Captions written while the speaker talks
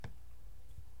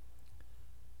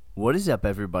What is up,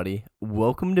 everybody?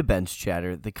 Welcome to Bench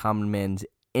Chatter, the Common Man's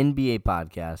NBA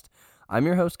podcast. I'm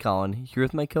your host, Colin, here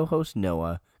with my co-host,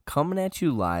 Noah, coming at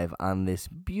you live on this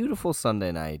beautiful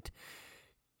Sunday night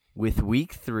with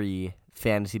Week 3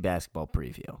 Fantasy Basketball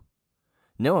Preview.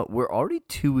 Noah, we're already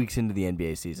 2 weeks into the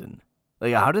NBA season.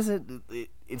 Like, how does it...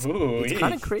 It's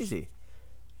kind of crazy.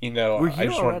 You know, we're here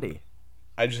already.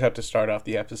 I just have to start off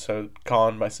the episode,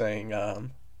 Colin, by saying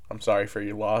I'm sorry for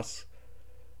your loss.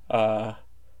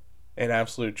 An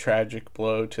absolute tragic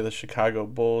blow to the Chicago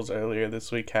Bulls earlier this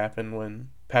week happened when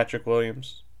Patrick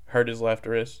Williams hurt his left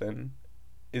wrist and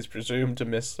is presumed to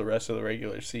miss the rest of the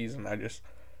regular season. I just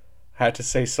had to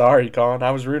say sorry, Colin.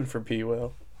 I was rooting for P.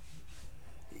 Will.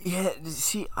 Yeah,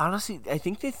 see, honestly, I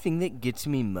think the thing that gets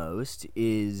me most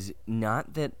is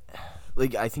not that,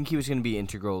 like, I think he was going to be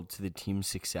integral to the team's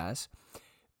success,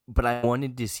 but I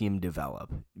wanted to see him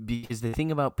develop. Because the thing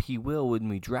about P. Will when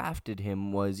we drafted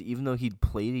him was, even though he'd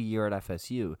played a year at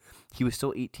FSU, he was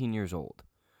still 18 years old.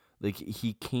 Like,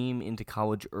 he came into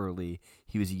college early.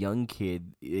 He was a young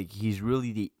kid. Like, he's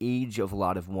really the age of a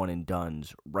lot of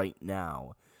one-and-dones right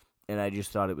now. And I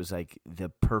just thought it was, like, the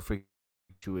perfect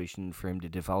situation for him to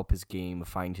develop his game,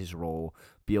 find his role,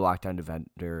 be a lockdown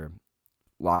defender,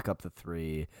 lock up the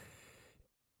three.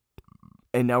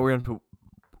 And now we're going to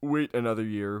wait another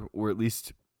year, or at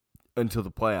least until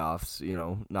the playoffs,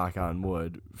 knock on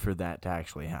wood, for that to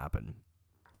actually happen.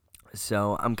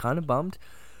 So I'm kind of bummed.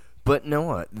 But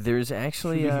Noah, there's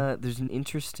actually there's an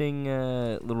interesting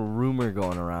little rumor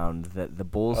going around that the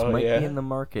Bulls might be in the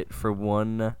market for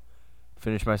one.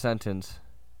 Finish my sentence.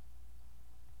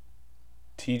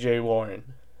 T.J.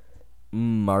 Warren.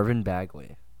 Marvin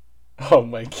Bagley. Oh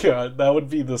my God, that would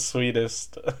be the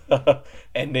sweetest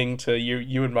ending to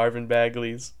you and Marvin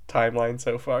Bagley's timeline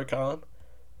so far, Colin.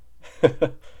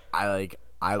 I like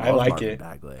Marvin it.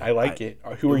 Bagley. I like it.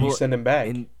 Who are you sending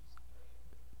back?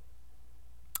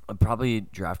 Probably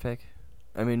draft pick.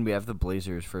 I mean, we have the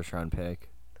Blazers' first round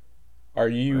pick. Are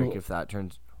you? Like, if that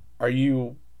turns. Are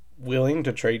you willing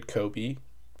to trade Kobe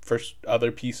for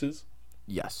other pieces?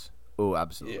 Yes. Oh,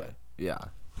 absolutely. Yeah.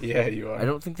 Yeah, you are. I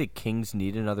don't think the Kings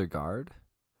need another guard.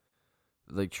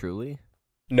 Like, truly.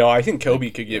 No, I think Kobe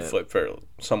could get flipped for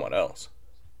someone else.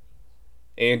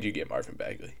 And you get Marvin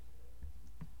Bagley.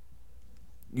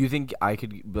 You think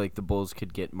the Bulls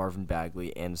could get Marvin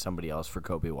Bagley and somebody else for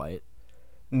Kobe White?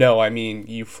 No, I mean,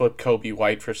 you flip Kobe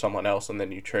White for someone else and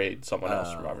then you trade someone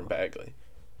else for Marvin Bagley.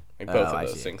 Like, both of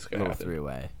those things could happen.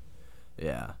 Three-way.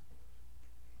 Yeah.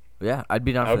 Yeah, I'd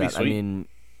be down for that. I mean,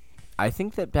 I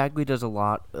think that Bagley does a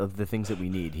lot of the things that we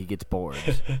need. He gets bored.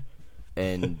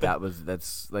 And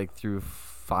that's like through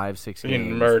 5-6 games,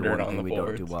 murdered the one on thing the we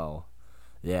boards. don't do well.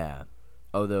 Yeah.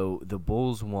 Although the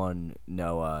Bulls won,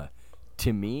 Noah,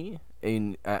 to me,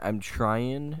 and I'm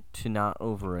trying to not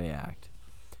overreact,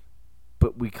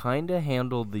 but we kind of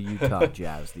handled the Utah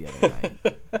Jazz the other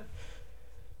night.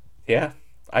 Yeah.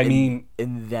 I mean,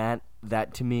 that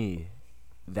to me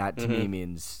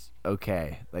means,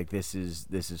 okay, like this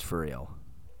is for real.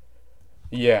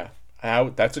 Yeah.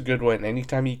 That's a good one.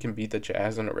 Anytime you can beat the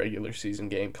Jazz in a regular season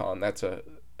game, Colin, that's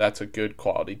a good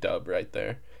quality dub right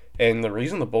there. And the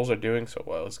reason the Bulls are doing so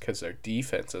well is because their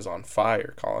defense is on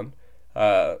fire, Colin.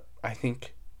 I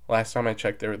think last time I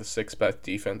checked, they were the 6th best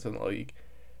defense in the league.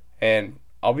 And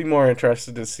I'll be more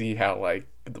interested to see how, like,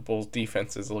 the Bulls'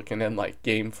 defense is looking in, like,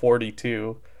 game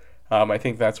 42. I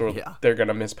think that's where they're going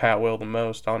to miss Pat Will the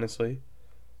most, honestly.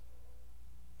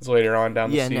 It's later on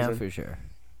down the season. Yeah, no, for sure.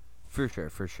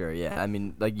 For sure, yeah. I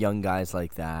mean, like, young guys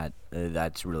like that,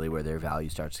 that's really where their value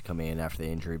starts to come in after the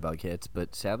injury bug hits.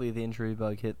 But sadly, the injury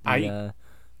bug hit the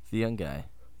young guy.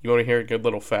 You want to hear a good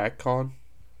little fact, Colin?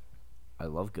 I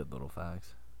love good little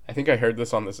facts. I think I heard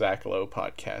this on the Zach Lowe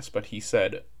podcast, but he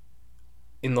said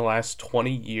in the last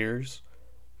 20 years,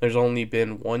 there's only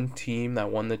been one team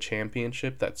that won the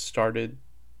championship that started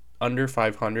under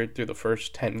 500 through the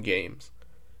first 10 games.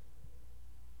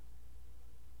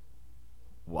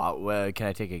 Wow, can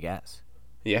I take a guess?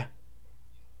 Yeah.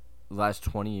 Last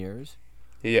 20 years?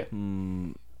 Yeah.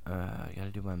 I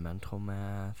gotta do my mental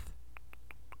math.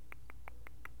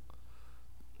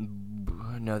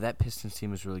 No, that Pistons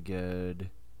team was really good.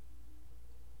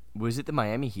 Was it the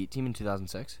Miami Heat team in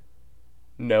 2006?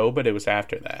 No, but it was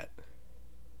after that.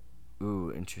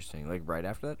 Ooh, interesting. Like right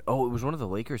after that? Oh, it was one of the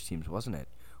Lakers teams, wasn't it?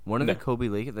 One of the Kobe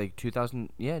Lakers, like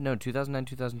 2009,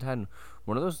 2010.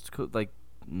 One of those,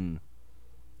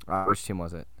 which team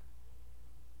was it?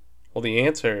 Well, the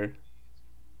answer...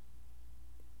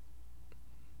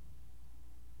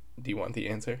 Do you want the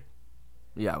answer?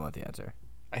 Yeah, I want the answer.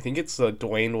 I think it's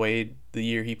Dwayne Wade, the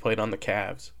year he played on the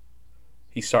Cavs.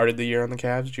 He started the year on the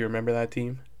Cavs. Do you remember that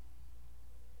team?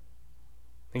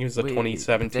 think it was the Wait,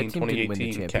 2017, that team didn't win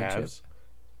the 2018 championship? Cavs.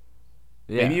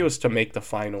 Yeah. Maybe it was to make the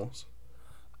finals.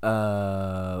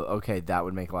 Okay, that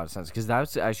would make a lot of sense because that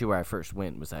was actually where I first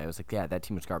went. I was like, yeah, that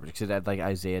team was garbage because it had like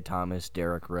Isaiah Thomas,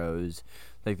 Derrick Rose,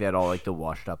 like they had all like the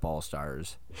washed up all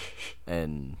stars,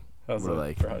 and I was we're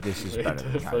like, bro, this is wait better to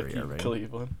than Kyrie fucking Irving.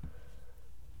 Cleveland.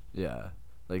 Yeah,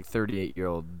 like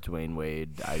 38-year-old Dwayne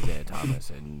Wade, Isaiah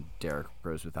Thomas, and Derrick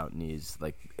Rose without knees.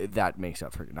 Like that makes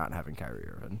up for not having Kyrie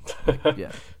Irving. Like,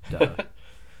 yeah, duh.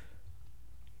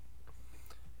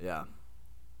 Yeah,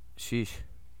 sheesh.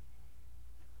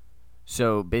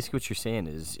 So basically, what you're saying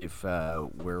is, if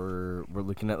we're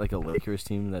looking at like a Lakers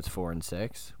team that's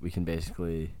 4-6, we can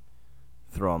basically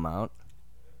throw them out.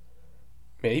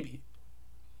 Maybe.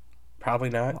 Probably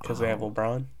not because they have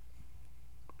LeBron.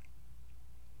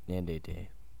 And AD.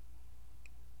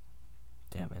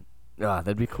 Damn it.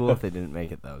 That'd be cool if they didn't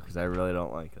make it though, because I really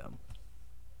don't like them.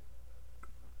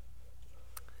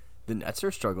 The Nets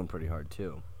are struggling pretty hard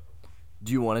too.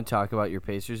 Do you want to talk about your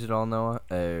Pacers at all, Noah?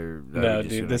 No,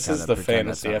 dude, this is the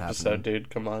fantasy episode,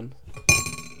 dude. Come on.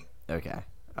 Okay.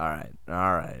 All right.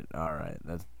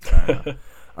 That's fair enough.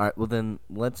 All right. Well, then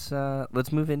let's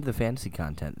move into the fantasy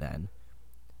content then,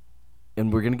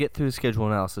 and we're gonna get through the schedule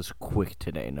analysis quick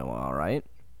today, Noah. All right.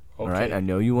 Okay. All right. I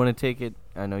know you want to take it.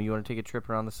 I know you want to take a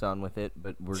trip around the sun with it,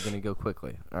 but we're gonna go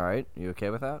quickly. All right. You okay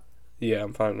with that? Yeah,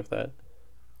 I'm fine with that.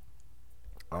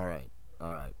 All right.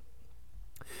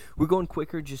 We're going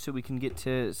quicker just so we can get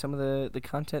to some of the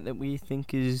content that we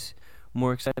think is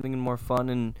more exciting and more fun.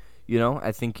 And,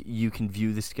 I think you can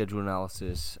view the schedule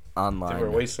analysis online. Dude,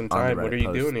 we're wasting time. What are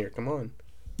you doing here? Come on.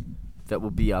 That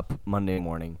will be up Monday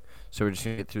morning. So we're just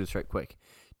going to get through this right quick.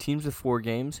 Teams with 4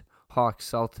 games: Hawks,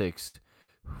 Celtics,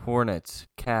 Hornets,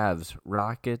 Cavs,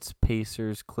 Rockets,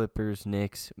 Pacers, Clippers,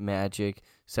 Knicks, Magic,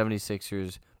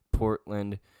 76ers,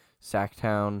 Portland,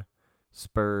 Sacktown,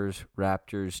 Spurs,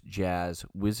 Raptors, Jazz,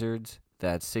 Wizards.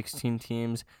 That's 16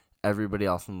 teams. Everybody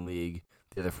else in the league,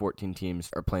 the other 14 teams,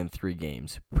 are playing 3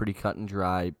 games. Pretty cut and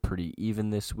dry, pretty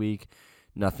even this week.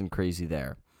 Nothing crazy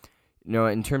there.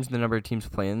 In terms of the number of teams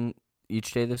playing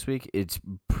each day this week, it's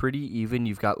pretty even.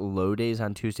 You've got low days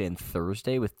on Tuesday and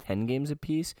Thursday with 10 games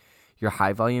apiece. Your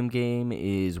high-volume game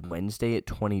is Wednesday at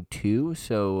 22,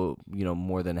 so,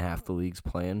 more than half the league's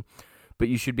playing. But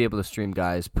you should be able to stream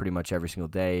guys pretty much every single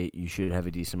day. You should have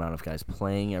a decent amount of guys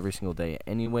playing every single day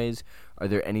anyways. Are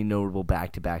there any notable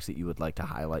back-to-backs that you would like to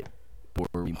highlight?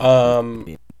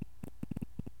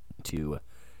 To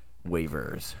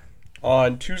waivers.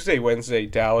 On Tuesday, Wednesday,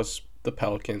 Dallas, the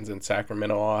Pelicans, and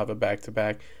Sacramento all have a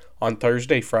back-to-back. On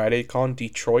Thursday, Friday,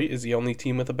 Detroit is the only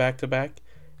team with a back-to-back.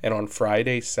 And on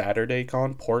Friday, Saturday,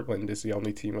 Portland is the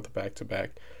only team with a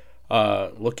back-to-back.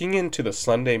 Looking into the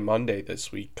Sunday, Monday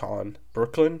this week,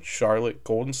 Brooklyn, Charlotte,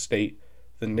 Golden State,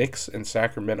 the Knicks, and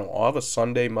Sacramento all have a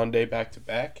Sunday, Monday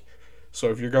back-to-back. So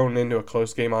if you're going into a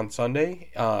close game on Sunday,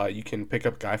 you can pick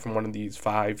up a guy from one of these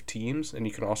 5 teams, and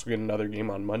you can also get another game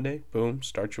on Monday. Boom,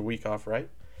 start your week off right.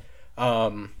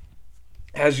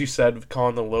 As you said,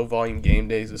 the low-volume game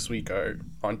days this week are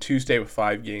on Tuesday with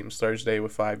 5 games, Thursday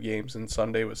with 5 games, and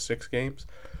Sunday with 6 games.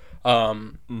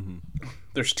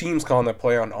 There's teams that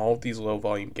play on all of these low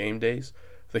volume game days.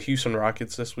 The Houston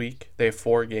Rockets this week, they have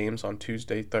 4 games on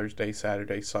Tuesday, Thursday,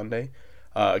 Saturday, Sunday.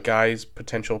 Guys,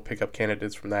 potential pickup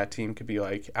candidates from that team could be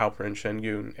like Alperen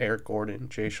Şengün, Eric Gordon,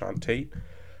 Jae'Sean Tate.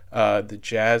 The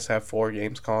Jazz have 4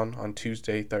 games on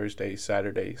Tuesday, Thursday,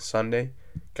 Saturday, Sunday.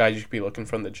 Guys you should be looking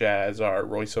from the Jazz are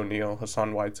Royce O'Neal,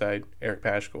 Hassan Whiteside, Eric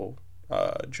Paschall,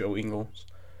 Joe Ingles.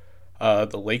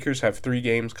 The Lakers have 3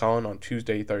 games on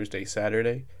Tuesday, Thursday,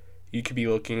 Saturday. You could be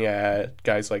looking at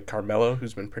guys like Carmelo,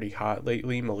 who's been pretty hot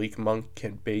lately, Malik Monk,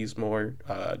 Kent Bazemore,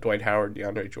 Dwight Howard,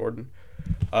 DeAndre Jordan.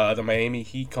 The Miami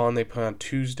Heat they play on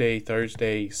Tuesday,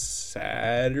 Thursday,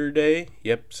 Saturday.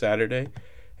 Yep, Saturday.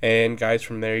 And guys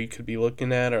from there you could be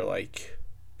looking at are like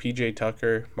PJ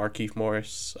Tucker, Markieff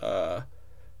Morris.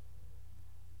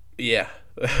 Yeah,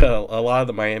 a lot of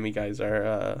the Miami guys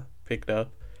are picked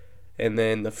up. And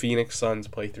then the Phoenix Suns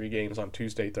play 3 games on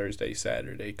Tuesday, Thursday,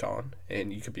 Saturday,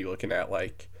 and you could be looking at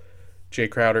like Jay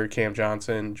Crowder, Cam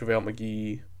Johnson,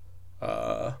 JaVale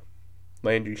McGee,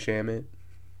 Landry Shamet.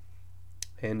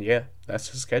 And yeah, that's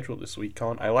the schedule this week,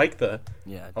 I like the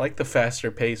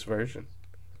faster pace version.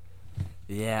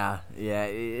 Yeah,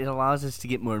 it allows us to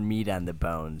get more meat on the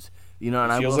bones. And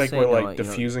it feels I like we're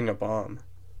defusing a bomb.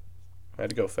 I had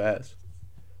to go fast.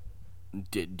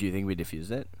 Do you think we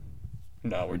defused it?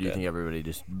 No, we're Or do you dead. think everybody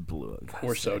just blew it?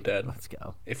 We're so dead. Let's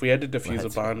go. If we had to defuse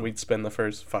Let's a bomb, go. we'd spend the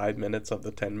first 5 minutes of the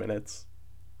 10 minutes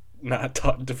not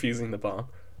defusing the bomb.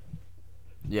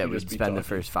 Yeah, We'd we'd just be spend the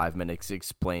talking. first 5 minutes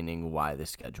explaining why the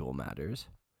schedule matters.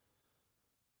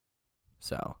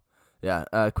 So, yeah.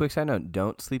 Quick side note: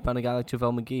 don't sleep on a guy like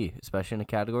JaVale McGee, especially in a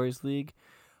categories league.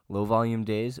 Low volume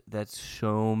days. That's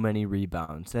so many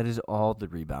rebounds. That is all the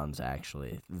rebounds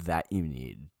actually that you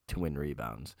need to win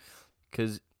rebounds.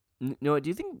 Because, Noah, do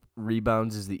you think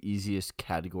rebounds is the easiest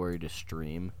category to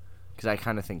stream? Because I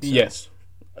kind of think so. Yes.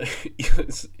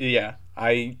 Yeah.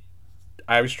 I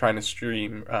was trying to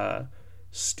stream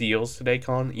steals today,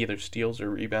 Colin. Either steals or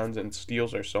rebounds, and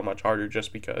steals are so much harder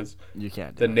just because You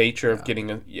can't. the nature of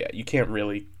getting you can't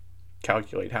really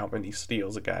calculate how many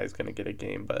steals a guy is going to get a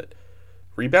game, but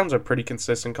rebounds are pretty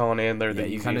consistent, Colin, and they're the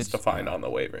easiest to find on the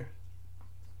waiver.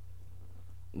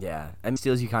 Yeah, and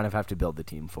steals you kind of have to build the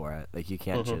team for it. Like you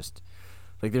can't just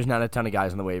like there's not a ton of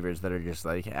guys on the waivers that are just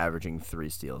like averaging 3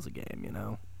 steals a game, you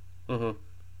know.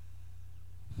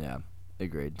 Yeah,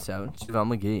 agreed. So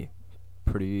JaVale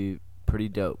McGee, pretty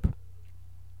dope.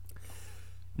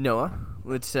 Noah,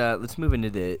 let's move into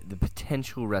the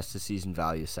potential rest of season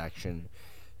value section,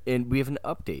 and we have an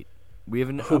update. We have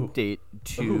an update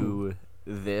to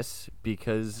this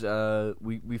because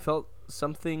we felt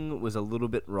something was a little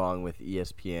bit wrong with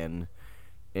ESPN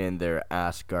and their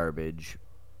ass garbage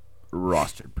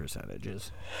rostered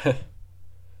percentages.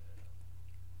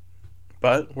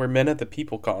 But we're men of the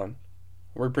people, Colin.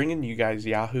 We're bringing you guys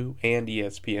Yahoo and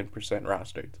ESPN percent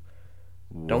rostered.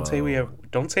 Don't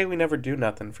say we never do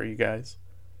nothing for you guys.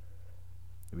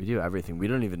 We do everything. We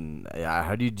don't even.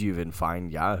 How did you even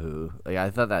find Yahoo? Like I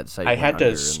thought that site. I had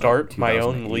to start my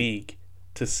own league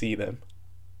to see them.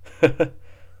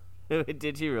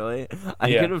 Did you really?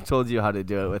 I could have told you how to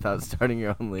do it without starting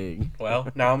your own league. Well,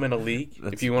 now I'm in a league.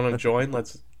 If you want to join,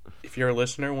 if you're a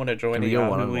listener, want to join a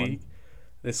Yahoo league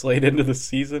this late into the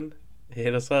season,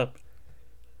 hit us up.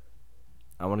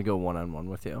 I want to go 1-on-1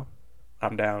 with you.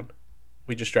 I'm down.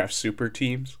 We just draft super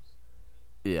teams.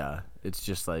 Yeah, it's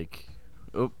just like,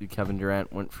 Kevin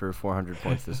Durant went for 400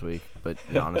 points this week, but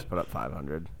Giannis put up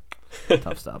 500.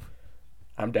 Tough stuff.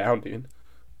 I'm down, dude.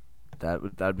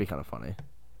 That'd be kind of funny.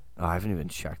 Oh, I haven't even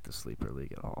checked the sleeper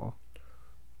league at all.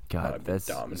 God,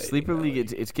 that's sleeper league.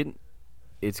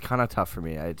 It's kind of tough for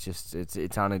me.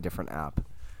 It's on a different app.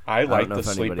 I like the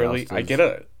sleeper league. I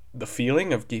get the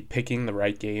feeling of picking the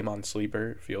right game on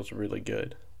sleeper feels really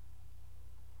good.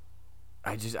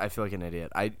 I feel like an idiot.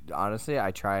 I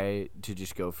try to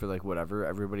just go for like whatever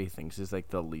everybody thinks is like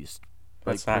the least.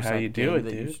 That's not how you do it,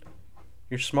 dude.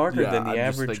 You're smarter than the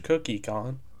average cookie,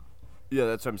 Colin. Yeah,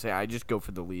 that's what I'm saying. I just go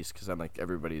for the least because I'm like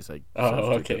everybody's like.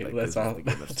 Oh, okay. Like, that's all.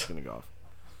 That's gonna go off.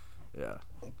 Yeah,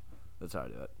 that's how I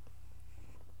do it.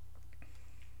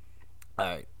 All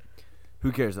right.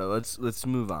 Who cares though? Let's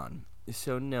move on.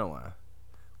 So Noah,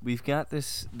 we've got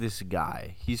this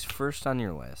guy. He's first on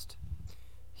your list.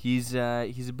 He's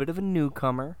a bit of a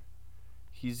newcomer.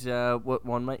 He's what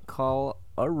one might call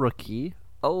a rookie,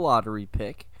 a lottery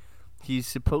pick. He's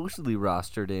supposedly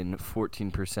rostered in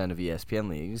 14% of ESPN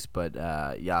leagues, but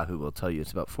Yahoo will tell you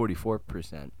it's about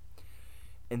 44%.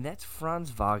 And that's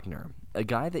Franz Wagner, a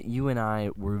guy that you and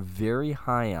I were very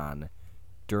high on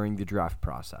during the draft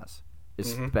process,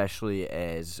 especially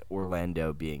as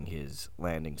Orlando being his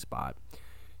landing spot.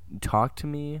 Talk to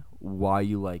me why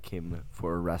you like him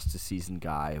for a rest of season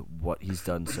guy, what he's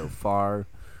done so far,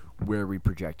 where we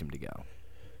project him to go.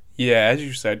 Yeah, as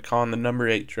you said, Colin, the number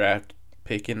 8 draft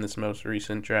pick in this most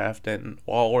recent draft, and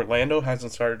while Orlando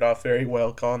hasn't started off very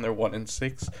well, Colin, they're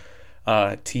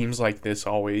 1-6. Teams like this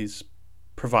always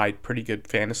provide pretty good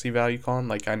fantasy value, Colin.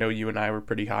 Like I know you and I were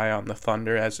pretty high on the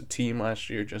Thunder as a team last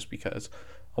year, just because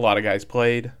a lot of guys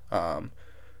played.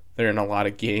 They're in a lot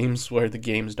of games where the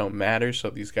games don't matter, so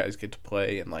these guys get to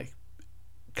play and like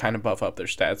kind of buff up their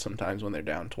stats sometimes when they're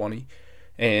down 20.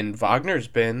 And Wagner's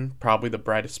been probably the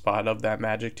brightest spot of that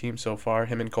Magic team so far,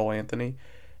 him and Cole Anthony.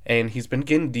 And he's been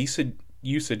getting decent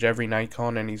usage every night,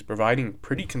 Colin, and he's providing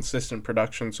pretty consistent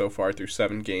production so far through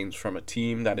 7 games from a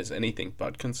team that is anything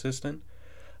but consistent.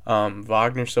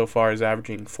 Wagner so far is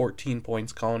averaging 14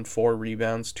 points, Colin, 4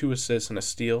 rebounds, 2 assists, and a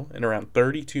steal in around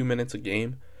 32 minutes a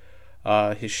game.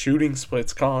 His shooting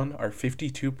splits, Colin, are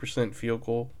 52% field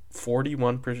goal,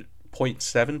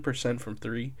 41.7% from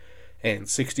 3, and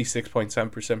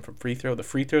 66.7% from free throw. The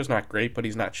free throw's not great, but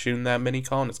he's not shooting that many,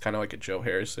 Colin. It's kind of like a Joe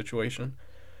Harris situation.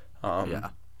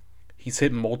 He's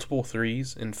hit multiple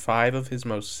threes in 5 of his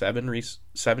most 7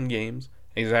 games,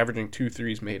 and he's averaging 2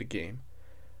 threes made a game.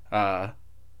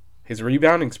 His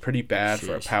rebounding's pretty bad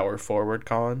for a power forward,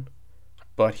 Colin,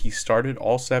 but he started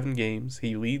all 7 games.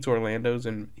 He leads Orlando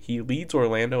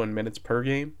in minutes per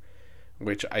game,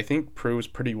 which I think proves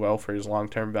pretty well for his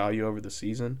long-term value over the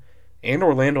season. And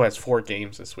Orlando has 4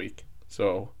 games this week,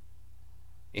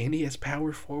 and he has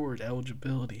power forward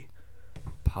eligibility.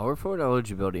 Power forward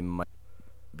eligibility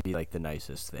be like the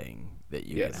nicest thing that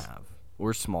you can Yes. have.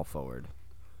 Or small forward.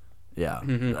 Yeah.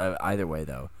 Mm-hmm. Either way,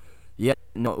 though. Yeah.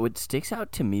 No, what sticks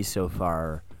out to me so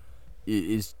far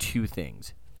is two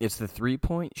things. It's the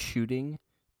 3-point shooting,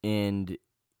 and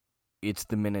it's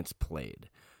the minutes played.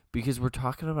 Because we're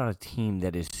talking about a team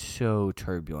that is so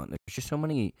turbulent. There's just so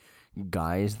many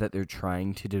guys that they're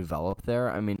trying to develop there.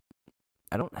 I mean,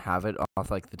 I don't have it off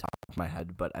like the top of my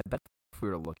head, but I bet if we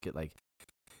were to look at like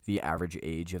the average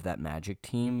age of that Magic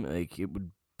team, like it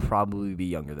would probably be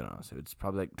younger than us. It's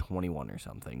probably like 21 or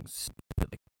something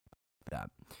like that.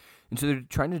 And so they're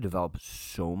trying to develop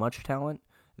so much talent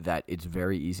that it's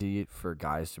very easy for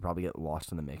guys to probably get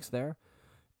lost in the mix there.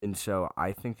 And so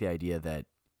I think the idea that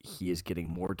he is getting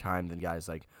more time than guys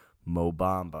like Mo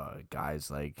Bamba, guys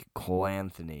like Cole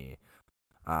Anthony,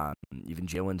 even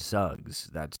Jalen Suggs,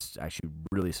 that's actually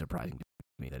really surprising to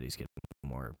me that he's getting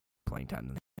more playing time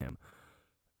than him.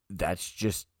 That's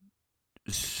just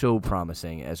so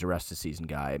promising as a rest of season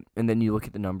guy. And then you look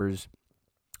at the numbers.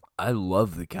 I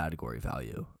love the category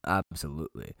value.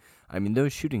 Absolutely. I mean,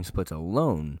 those shooting splits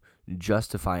alone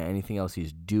justify anything else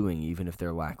he's doing, even if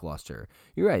they're lackluster.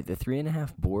 You're right. The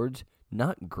 3.5 boards,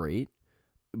 not great,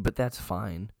 but that's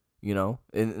fine. You know,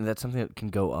 and that's something that can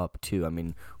go up too. I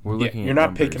mean, we're looking. You're at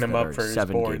not picking numbers him that up are for his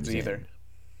 7 boards games either. in.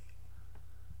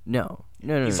 No.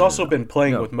 He's also been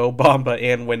playing No. with Mo Bamba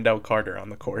and Wendell Carter on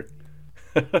the court.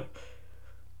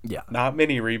 Yeah. Not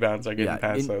many rebounds are getting Yeah,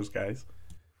 past those guys.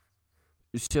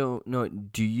 So, no,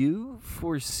 do you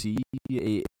foresee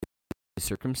a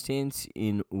circumstance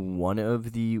in one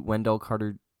of the Wendell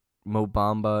Carter Mo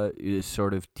Bamba is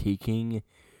sort of taking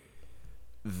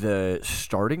the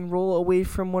starting role away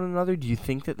from one another? Do you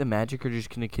think that the Magic are just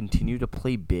going to continue to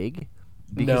play big?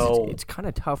 Because No. it's kind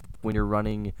of tough when you're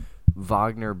running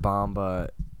Wagner, Bamba,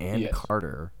 and Yes.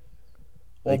 Carter.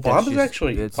 Well, Like, that's Bamba's just-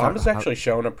 actually it's not Bamba's how- actually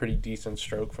shown a pretty decent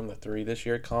stroke from the 3 this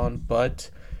year, Colin, but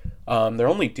they're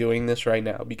only doing this right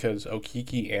now because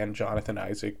Okiki and Jonathan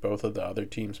Isaac, both of the other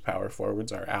team's power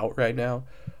forwards, are out right now.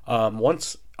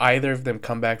 Once either of them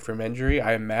come back from injury,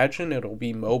 I imagine it'll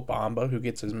be Mo Bamba who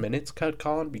gets his minutes cut,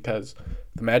 Colin, because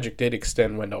the Magic did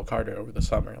extend Wendell Carter over the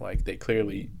summer. Like, they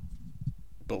clearly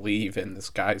believe in this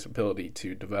guy's ability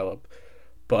to develop.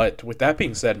 But with that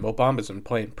being said, Mo Bamba's been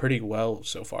playing pretty well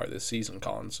so far this season,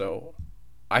 Colin. So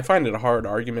I find it a hard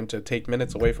argument to take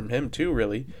minutes away from him too,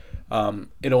 really.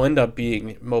 It'll end up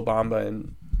being Mo Bamba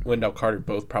and Wendell Carter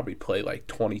both probably play like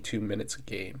 22 minutes a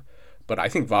game. But I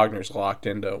think Wagner's locked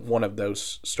into one of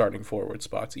those starting forward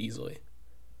spots easily.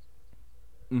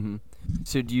 Mm-hmm.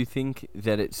 So do you think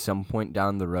that at some point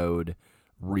down the road,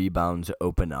 rebounds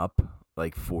open up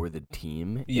like for the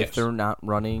team Yes. if they're not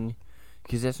running?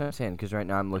 Because that's what I'm saying. Because right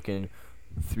now I'm looking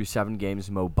through 7 games,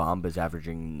 Mo Bamba's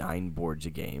averaging 9 boards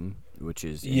a game, which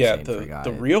is insane for a guy.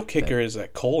 The real kicker is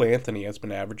that Cole Anthony has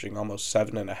been averaging almost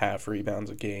 7.5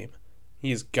 rebounds a game.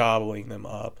 He's gobbling them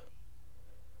up.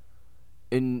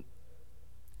 And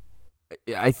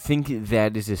I think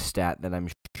that is a stat that I'm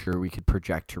sure we could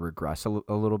project to regress a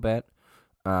little bit.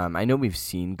 I know we've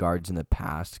seen guards in the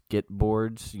past get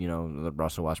boards. You know,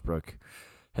 Russell Westbrook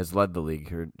has led the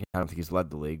league. Or I don't think he's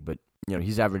led the league, but you know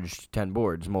he's averaged 10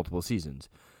 boards multiple seasons.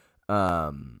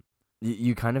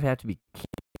 You kind of have to be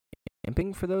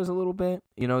camping for those a little bit.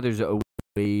 You know, there's a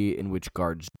way in which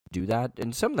guards do that,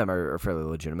 and some of them are fairly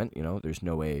legitimate. You know, there's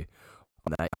no way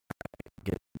on that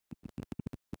get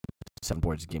 7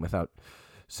 boards a game without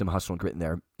some hustle and grit in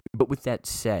there. But with that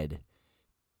said,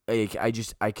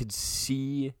 I could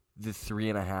see the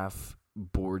 3.5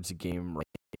 boards a game right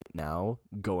now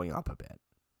going up a bit.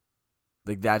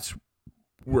 Like that's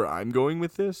where I'm going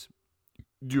with this.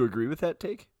 Do you agree with that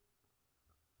take?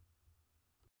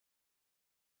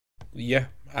 Yeah,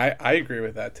 I agree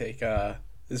with that take.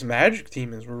 This Magic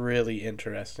team is really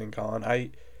interesting, Colin.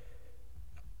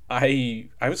 I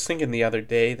was thinking the other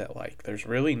day that like there's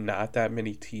really not that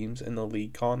many teams in the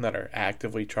league, Colin, that are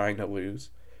actively trying to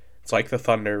lose. It's like the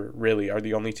Thunder really are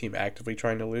the only team actively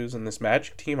trying to lose, and this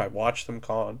Magic team, I watched them,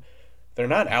 Colin. They're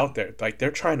not out there like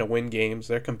they're trying to win games.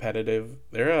 They're competitive.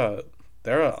 They're a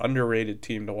underrated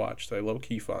team to watch. They're low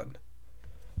key fun.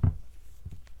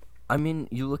 I mean,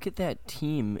 you look at that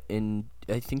team, and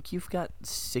I think you've got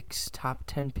 6 top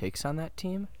 10 picks on that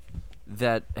team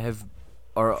that have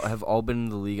all been in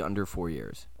the league under 4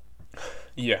 years.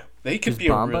 Yeah, they could 'Cause be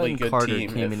a Bamba really and good Carter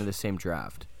team. came into the same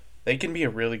draft. They can be a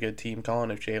really good team, Colin,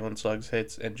 if Jalen Suggs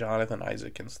hits and Jonathan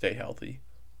Isaac can stay healthy.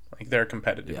 Like they're a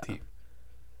competitive team.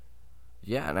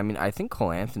 Yeah, and I mean, I think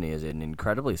Cole Anthony is an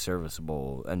incredibly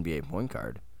serviceable NBA point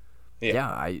guard. Yeah,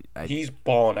 I He's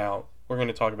balling out. We're going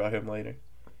to talk about him later.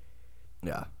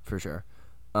 Yeah, for sure.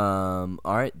 All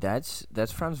right, that's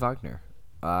Franz Wagner.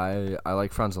 I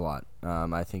like Franz a lot.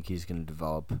 I think he's going to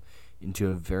develop into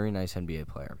a very nice NBA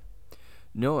player.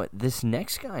 Noah, this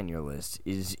next guy on your list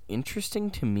is interesting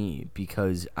to me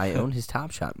because I own his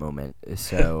Top Shot moment.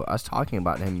 So us talking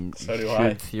about him So do should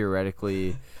I.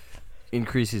 theoretically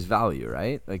increase his value,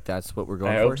 right? Like that's what we're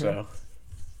going I for hope here?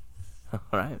 so.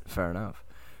 All right, fair enough.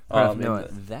 Noah,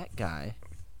 And that guy.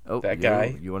 Oh, that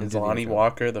guy you want to is do the Lonnie intro?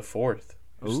 Walker the fourth,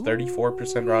 who's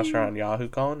 34% roster Ooh. on Yahoo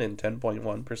Colin and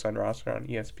 10.1% roster on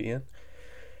ESPN.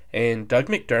 And Doug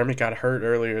McDermott got hurt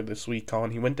earlier this week,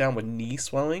 Colin. He went down with knee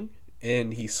swelling,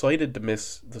 and he's slated to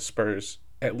miss the Spurs,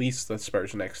 at least the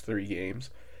Spurs' next 3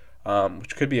 games,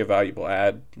 which could be a valuable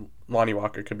add. Lonnie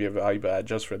Walker could be a valuable add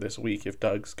just for this week if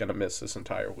Doug's going to miss this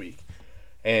entire week.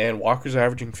 And Walker's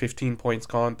averaging 15 points,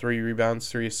 Colin, 3 rebounds,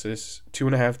 3 assists,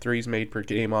 2.5 threes made per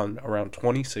game on around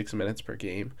 26 minutes per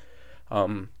game.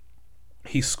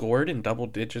 He scored in double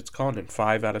digits, Colin, in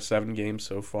 5 out of 7 games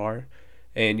so far.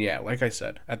 And yeah, like I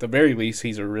said, at the very least,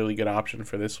 he's a really good option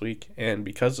for this week. And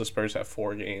because the Spurs have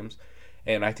 4 games,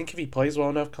 and I think if he plays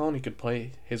well enough, Colin, he could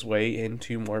play his way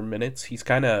into more minutes. He's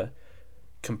kind of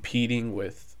competing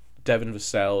with Devin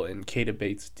Vassell and Keita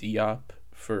Bates-Diop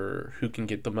for who can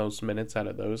get the most minutes out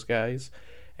of those guys.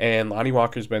 And Lonnie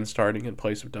Walker's been starting in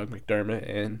place of Doug McDermott,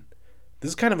 and this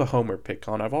is kind of a homer pick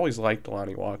on. I've always liked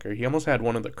Lonnie Walker. He almost had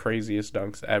one of the craziest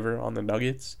dunks ever on the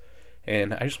Nuggets,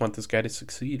 and I just want this guy to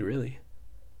succeed, really.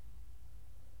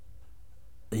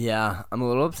 Yeah, I'm a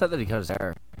little upset that he cut his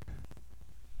hair.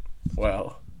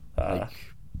 Well,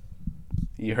 Like,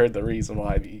 you heard the reason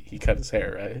why he cut his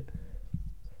hair, right?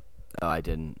 oh, I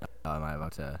didn't. Am I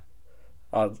about to?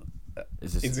 I'll,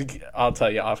 Is this? I'll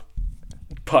tell you off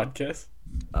podcast.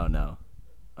 Oh no.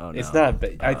 Oh no. It's not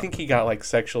bad. I think he got like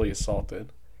sexually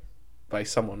assaulted by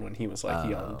someone when he was like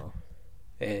young, Oh.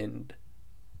 and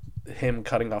him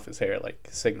cutting off his hair like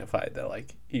signified that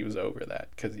like he was over that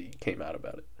because he came out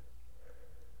about it.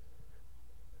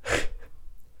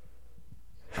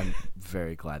 I'm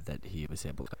very glad that he was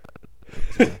able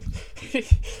to.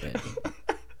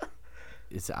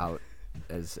 It's out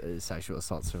as a sexual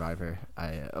assault survivor.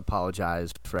 I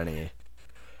apologize for any,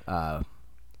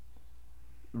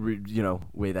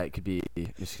 way that could be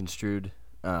misconstrued.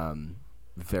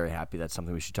 Very happy that's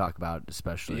something we should talk about,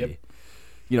 especially,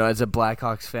 as a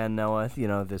Blackhawks fan, Noah.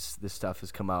 This stuff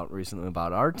has come out recently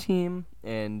about our team,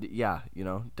 and yeah,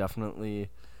 definitely.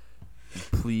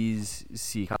 Please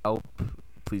seek help.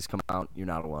 Please come out. You're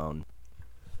not alone.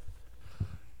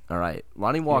 All right,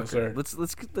 Lonnie Walker. Yes,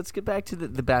 Let's get back to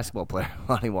the basketball player,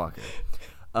 Lonnie Walker.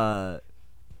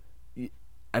 This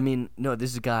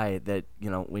is a guy that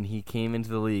when he came into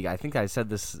the league, I think I said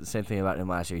this same thing about him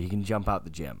last year. He can jump out the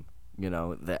gym.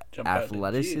 The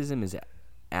athleticism is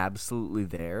absolutely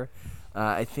there.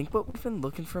 I think what we've been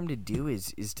looking for him to do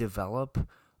is develop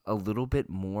a little bit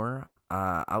more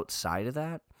outside of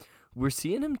that. We're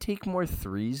seeing him take more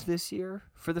threes this year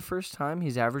for the first time.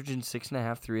 He's averaging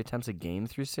 6.5 3 attempts a game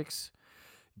through 6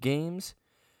 games,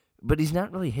 but he's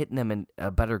not really hitting them in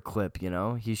a better clip,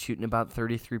 He's shooting about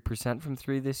 33% from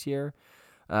 3 this year.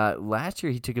 Last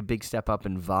year, he took a big step up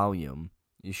in volume.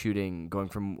 He's going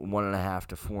from 1.5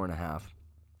 to 4.5.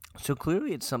 So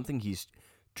clearly it's something he's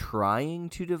trying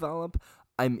to develop.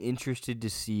 I'm interested to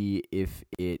see if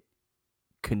it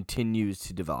continues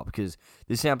to develop because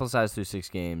the sample size through 6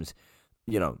 games,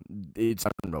 it's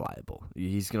unreliable.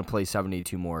 He's going to play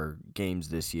 72 more games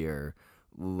this year.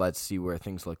 Let's see where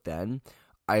things look then.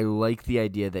 I like the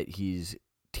idea that he's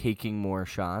taking more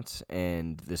shots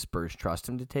and the Spurs trust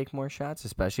him to take more shots,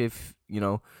 especially if,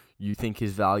 you think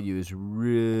his value is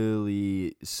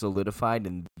really solidified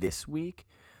in this week.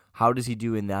 How does he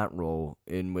do in that role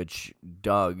in which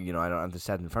Doug, I don't have the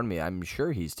stats in front of me, I'm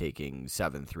sure he's taking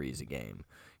 7 threes a game.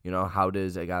 How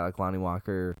does a guy like Lonnie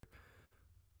Walker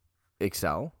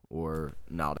excel or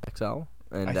not excel?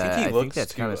 And I think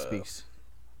that kind of speaks.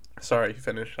 Sorry,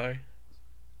 finish. Sorry.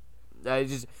 I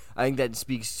think that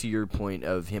speaks to your point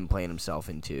of him playing himself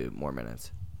into more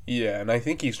minutes. Yeah, and I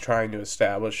think he's trying to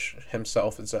establish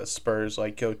himself as a Spurs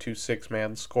go-to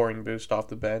 6-man scoring boost off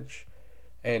the bench.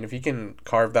 And if he can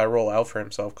carve that role out for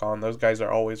himself, Colin, those guys are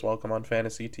always welcome on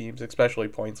fantasy teams, especially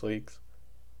points leagues.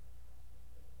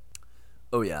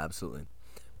 Oh, yeah, absolutely.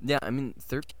 Yeah,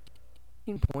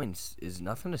 13 points is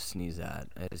nothing to sneeze at,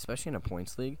 especially in a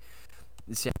points league.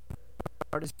 Sam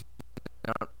Hart is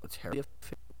not terribly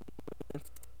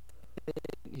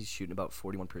he's shooting about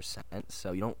 41%,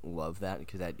 so you don't love that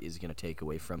because that is going to take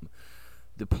away from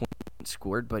the points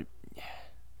scored. But,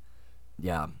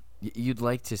 yeah, you'd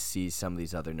like to see some of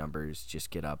these other numbers just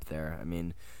get up there.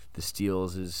 The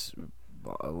steals is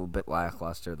a little bit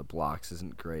lackluster. The blocks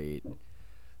isn't great.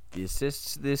 The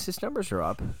assist numbers are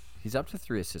up. He's up to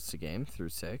 3 assists a game through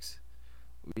 6.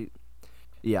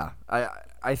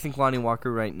 I think Lonnie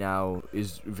Walker right now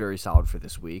is very solid for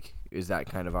this week. Is that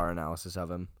kind of our analysis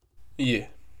of him? Yeah.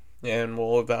 And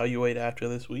we'll evaluate after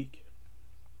this week.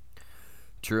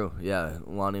 True. Yeah,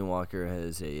 Lonnie Walker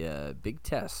has a big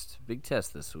test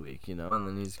this week, and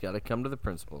then he's got to come to the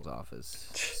principal's office,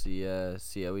 see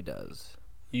how he does.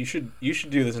 You should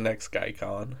do this next guy,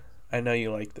 Colin. I know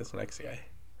you like this next guy.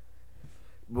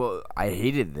 Well, I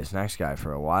hated this next guy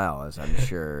for a while, as I'm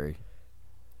sure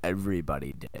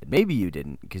everybody did. Maybe you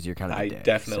didn't, because you're kind of a dick. I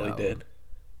definitely did.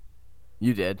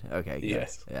 You did? Okay. Good.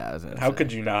 Yes. Yeah. How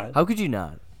could you not? How could you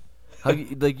not?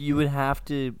 You would have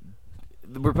to.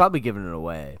 We're probably giving it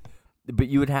away, but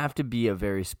you would have to be a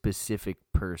very specific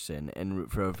person and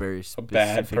root for a very specific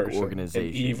bad person, organization,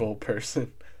 an evil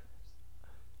person,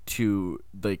 to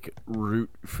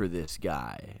root for this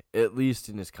guy. At least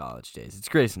in his college days, it's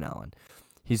Grayson Allen.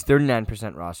 He's 39%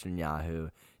 rostered in Yahoo,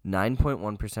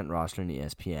 9.1% rostered in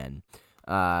ESPN.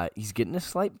 He's getting a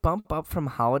slight bump up from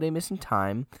Holiday missing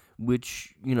time,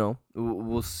 which,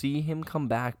 we'll see him come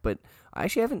back. But I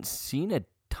actually haven't seen a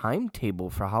timetable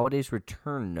for Holiday's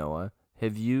return, Noah.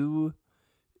 Have you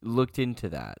looked into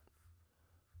that?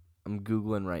 I'm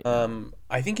Googling right now.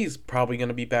 I think he's probably going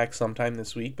to be back sometime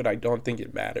this week, but I don't think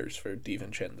it matters for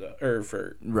DiVincenzo, or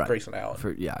for Grayson Allen.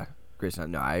 Grayson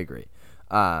Allen. No, I agree.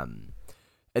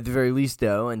 At the very least,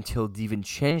 though, until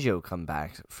DiVincenzo come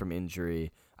back from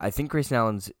injury, I think Grayson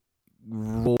Allen's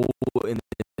role in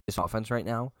this offense right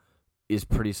now is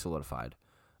pretty solidified.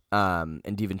 And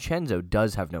DiVincenzo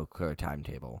does have no clear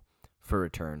timetable for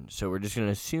return. So we're just going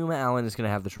to assume Allen is going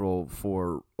to have this role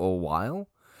for a while.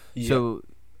 Yep.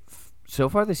 So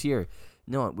far this year,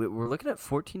 no, we're looking at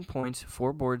 14 points,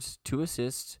 4 boards, 2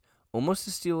 assists, almost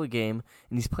a steal a game,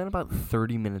 and he's playing about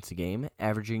 30 minutes a game,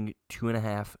 averaging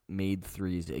 2.5 made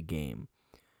threes a game.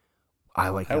 I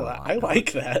like that a lot. I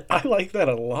like that. I like that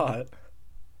a lot.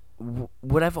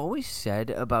 What I've always said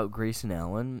about Grayson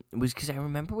Allen was because I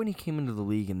remember when he came into the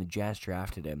league and the Jazz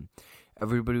drafted him,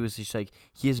 everybody was just like,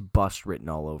 he has bust written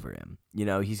all over him.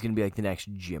 He's going to be like the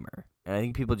next Jimmer. And I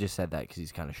think people just said that because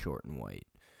he's kind of short and white.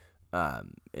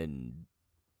 And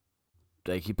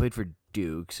he played for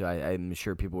Duke, so I'm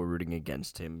sure people were rooting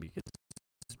against him because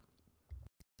he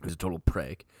was a total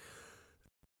prick.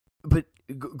 But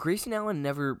Grayson Allen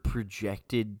never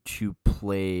projected to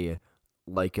play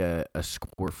like a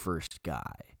score-first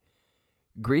guy.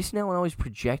 Grayson Allen always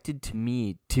projected to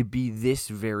me to be this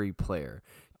very player,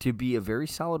 to be a very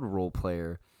solid role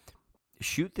player,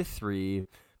 shoot the 3,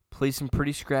 play some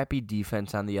pretty scrappy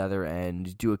defense on the other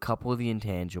end, do a couple of the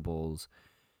intangibles,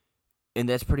 and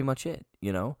that's pretty much it,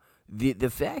 The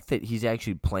fact that he's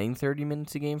actually playing 30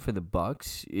 minutes a game for the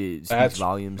Bucks speaks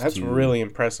volumes. That's really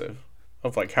impressive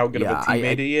of how good of a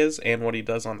teammate he is and what he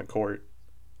does on the court.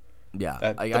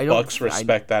 Yeah, the Bucks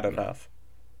respect that enough.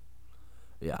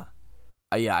 Yeah.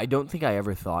 I don't think I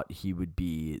ever thought he would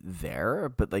be there,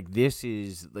 but this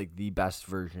is the best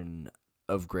version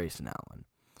of Grayson Allen.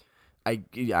 I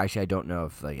don't know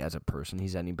if as a person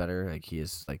he's any better. He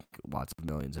has lots of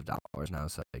millions of dollars now,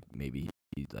 so maybe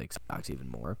he stocks even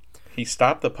more. He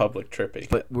stopped the public tripping,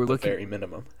 but we're looking very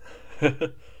minimum.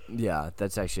 Yeah,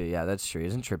 that's true. He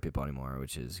doesn't trip people anymore,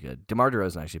 which is good. DeMar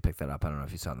DeRozan actually picked that up. I don't know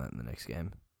if you saw that in the next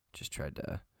game. Just tried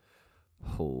to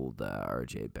hold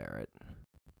R.J. Barrett.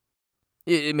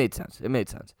 It made sense. DeMar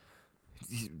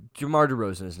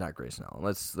DeRozan is not Grayson Allen.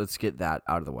 Let's get that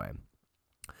out of the way.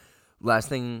 Last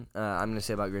thing I'm going to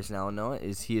say about Grayson Allen, Noah,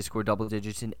 is he has scored double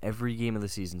digits in every game of the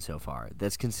season so far.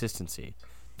 That's consistency.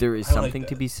 There is something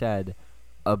to be said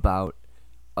about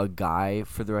a guy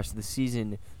for the rest of the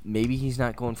season. Maybe he's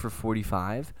not going for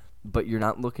 45, but you're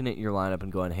not looking at your lineup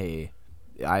and going, hey,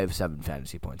 I have 7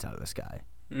 fantasy points out of this guy.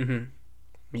 Mm-hmm.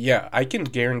 Yeah, I can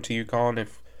guarantee you, Colin,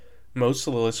 if most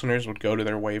of the listeners would go to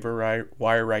their waiver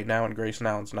wire right now and Grayson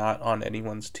Allen's not on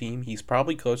anyone's team, he's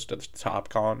probably close to the top,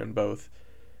 Colin, in both.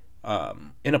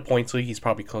 In a points league, he's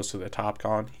probably close to the top,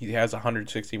 Colin. He has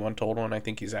 161 total, and I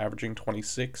think he's averaging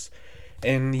 26.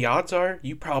 And the odds are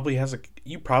you probably have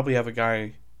a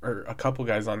guy or a couple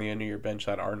guys on the end of your bench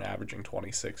that aren't averaging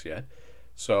 26 yet.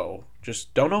 So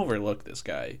just don't overlook this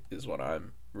guy is what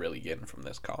I'm really getting from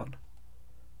this, Colin.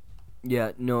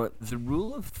 Yeah, no, the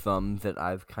rule of thumb that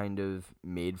I've kind of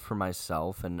made for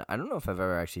myself, and I don't know if I've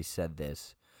ever actually said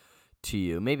this to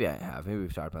you, maybe I have, maybe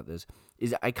we've talked about this,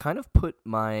 is I kind of put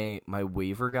my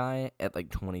waiver guy at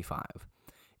 25.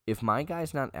 If my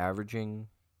guy's not averaging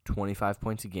 25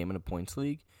 points a game in a points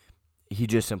league, he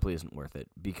just simply isn't worth it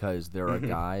because there are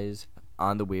guys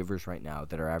on the waivers right now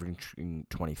that are averaging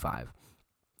 25.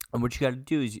 And what you got to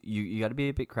do is you got to be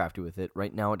a bit crafty with it.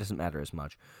 Right now, it doesn't matter as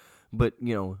much. But,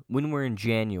 when we're in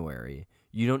January,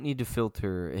 you don't need to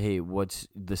filter, hey, what's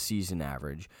the season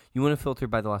average? You want to filter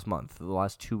by the last month, the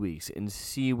last 2 weeks, and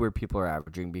see where people are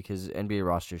averaging because NBA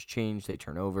rosters change, they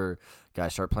turn over,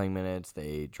 guys start playing minutes,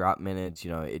 they drop minutes,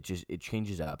 it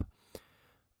changes up.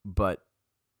 But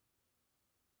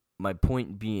my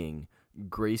point being,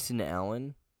 Grayson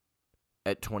Allen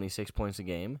at 26 points a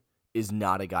game is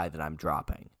not a guy that I'm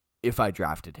dropping if I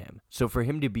drafted him. So for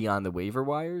him to be on the waiver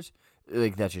wires,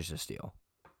 that's just a steal.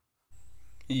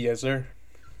 Yes, sir.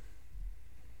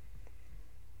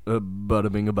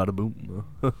 Bada bing, bada boom.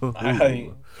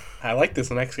 I like this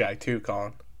next guy too,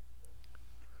 Colin.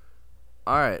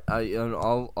 All right,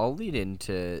 I'll lead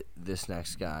into this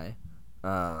next guy.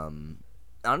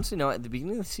 Honestly, no. At the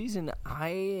beginning of the season,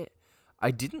 I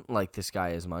didn't like this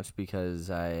guy as much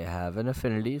because I have an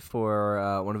affinity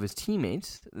for one of his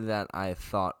teammates that I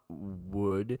thought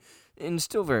would, and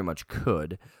still very much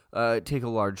could, take a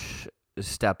large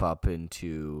step up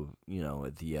into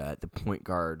the point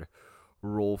guard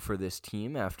role for this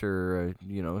team after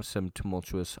some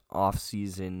tumultuous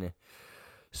offseason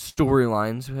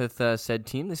storylines with said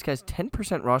team. This guy's 10%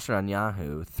 rostered on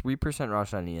Yahoo, 3%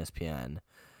 rostered on ESPN.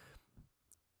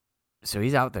 So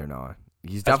he's out there, Noah.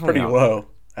 He's definitely pretty low.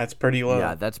 That's pretty low.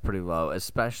 Yeah, that's pretty low,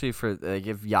 especially for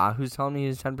if Yahoo's telling me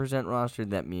he's 10% rostered,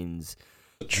 that means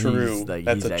true.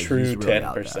 That's a true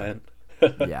 10%.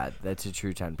 Yeah, that's a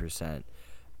true 10%.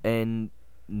 And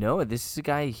no, this is a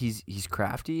guy. He's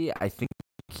crafty. I think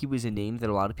he was a name that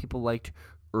a lot of people liked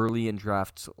early in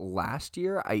drafts last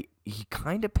year. He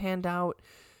kind of panned out.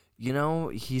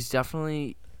 He's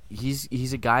definitely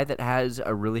he's a guy that has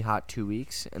a really hot 2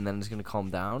 weeks and then is going to calm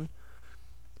down.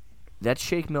 That's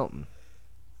Shake Milton.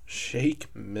 Shake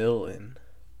Milton.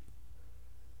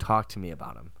 Talk to me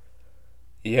about him.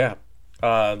 Yeah.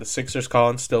 The Sixers,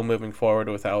 Colin, still moving forward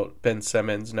without Ben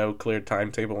Simmons. No clear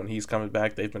timetable when he's coming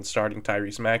back. They've been starting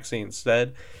Tyrese Maxey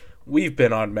instead. We've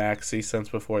been on Maxey since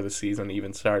before the season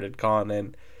even started, Colin.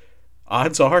 And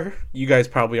odds are you guys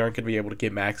probably aren't going to be able to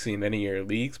get Maxey in any of your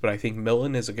leagues, but I think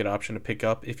Milton is a good option to pick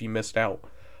up if you missed out.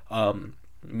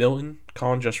 Milton,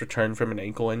 Colin, just returned from an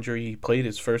ankle injury. He played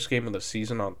his first game of the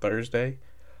season on Thursday.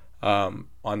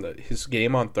 His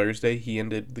game on Thursday, he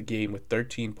ended the game with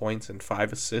 13 points and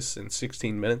 5 assists in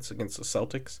 16 minutes against the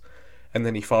Celtics. And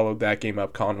then he followed that game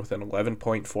up, Colin, with an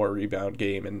 11.4 rebound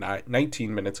game in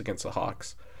 19 minutes against the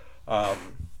Hawks.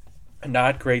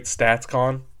 Not great stats,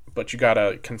 Colin, but you got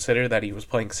to consider that he was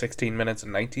playing 16 minutes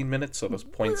and 19 minutes, so those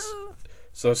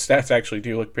stats actually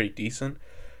do look pretty decent.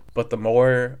 But the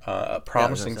more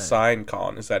promising sign,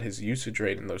 Colin, is that his usage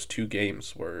rate in those 2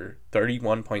 games were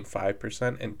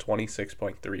 31.5% and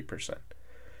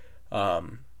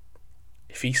 26.3%.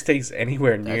 If he stays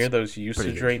anywhere near those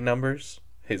usage rate numbers,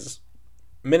 his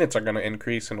minutes are going to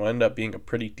increase and will end up being a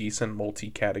pretty decent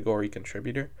multi-category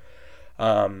contributor.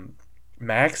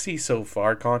 Maxey so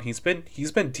far, Colin, he's been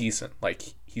decent. Like,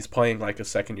 he's playing like a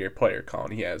second-year player,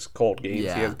 Colin. He has cold games.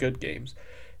 Yeah. He has good games.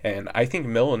 And I think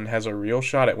Milton has a real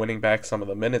shot at winning back some of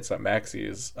the minutes that Maxey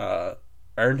has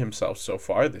earned himself so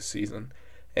far this season.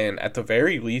 And at the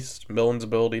very least, Milton's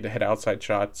ability to hit outside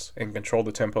shots and control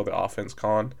the tempo of the offense,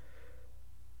 Colin,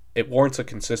 it warrants a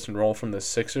consistent role from the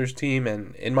Sixers team.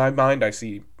 And in my mind, I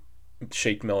see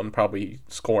Shake Milton probably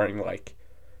scoring like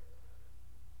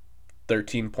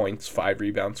 13 points, 5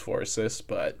 rebounds, 4 assists.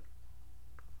 But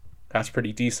that's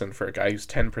pretty decent for a guy who's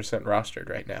 10% rostered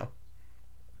right now.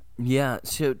 Yeah,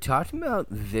 so talking about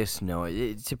this, Noah,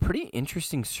 it's a pretty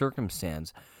interesting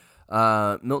circumstance.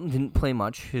 Milton didn't play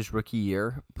much his rookie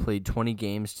year, played 20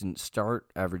 games, didn't start,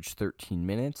 averaged 13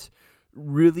 minutes.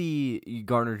 Really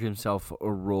garnered himself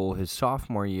a role his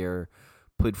sophomore year,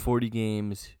 played 40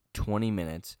 games, 20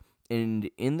 minutes. And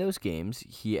in those games,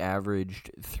 he averaged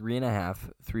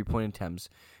 3.5 3-point attempts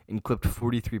and clipped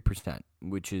 43%,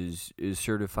 which is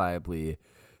certifiably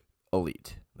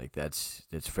elite. Like, that's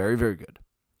very, very good.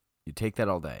 You take that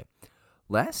all day.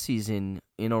 Last season,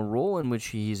 in a role in which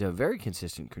he's a very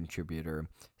consistent contributor,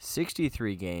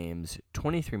 63 games,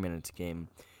 23 minutes a game,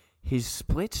 his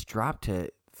splits dropped to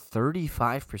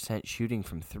 35% shooting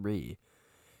from 3.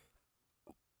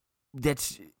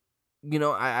 That's,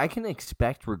 I can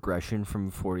expect regression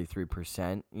from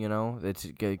 43%, That's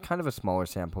kind of a smaller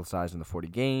sample size in the 40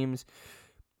 games.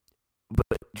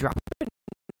 But dropping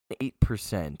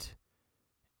 8%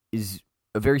 is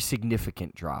a very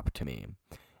significant drop to me.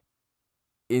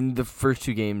 In the first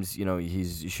 2 games,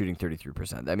 he's shooting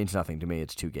 33%. That means nothing to me.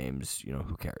 It's 2 games,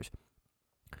 who cares?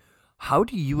 How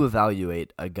do you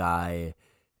evaluate a guy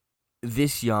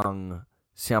this young,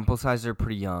 sample sizes are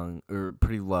pretty young or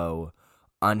pretty low,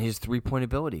 on his 3-point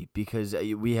ability because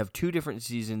we have 2 different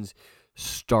seasons,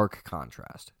 stark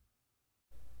contrast.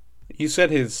 You said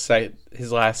his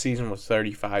last season was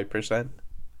 35%.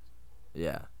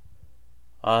 Yeah.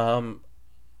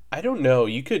 I don't know.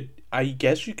 I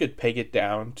guess you could peg it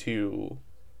down to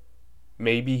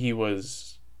maybe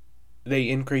they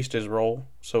increased his role,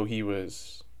 so he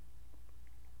was,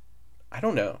 I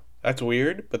don't know. That's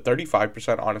weird, but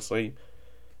 35%, honestly,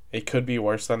 it could be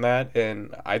worse than that,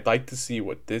 and I'd like to see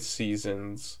what this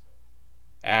season's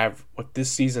average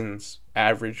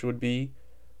would be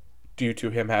due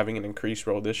to him having an increased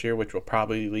role this year, which will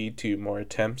probably lead to more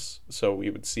attempts, so we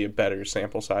would see a better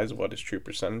sample size of what his true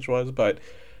percentage was, but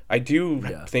I do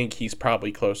think he's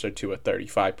probably closer to a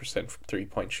 35%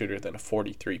 three-point shooter than a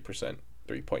 43%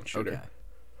 three-point shooter. Okay.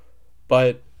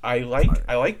 But I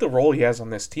like the role he has on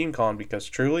this team, Colin, because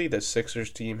truly the Sixers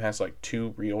team has like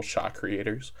 2 real shot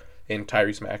creators in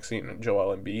Tyrese Maxey and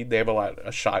Joel Embiid. They have a lot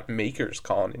of shot makers,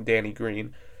 Colin, and Danny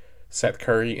Green, Seth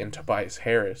Curry, and Tobias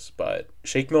Harris. But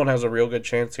Shake Milton has a real good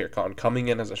chance here, Colin, coming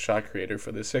in as a shot creator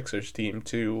for the Sixers team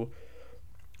to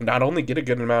not only get a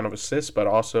good amount of assists, but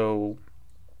also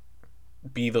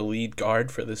be the lead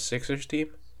guard for the Sixers team.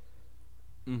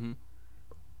 Mm-hmm.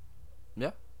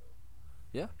 Yeah.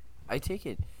 Yeah. I take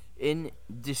it. And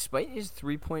despite his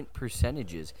 3-point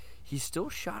percentages, he still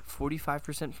shot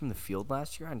 45% from the field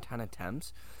last year on 10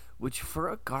 attempts, which for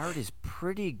a guard is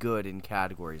pretty good in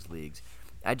categories leagues.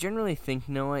 I generally think,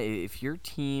 Noah, if your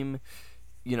team,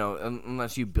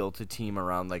 unless you built a team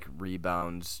around like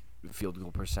rebounds, field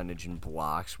goal percentage, and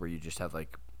blocks where you just have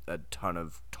like a ton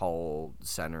of tall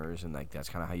centers and like that's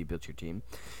kind of how you built your team.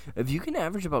 If you can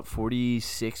average about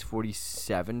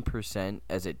 47%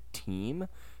 as a team,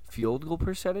 field goal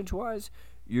percentage wise,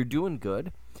 you're doing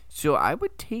good. So I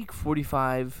would take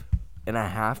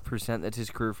 45.5%, that's his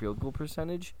career field goal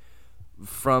percentage,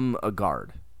 from a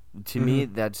guard. To me,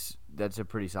 that's a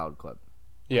pretty solid clip.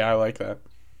 Yeah, I like that.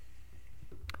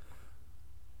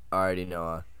 Alrighty,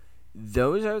 Noah.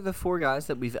 Those are the 4 guys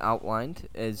that we've outlined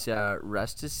as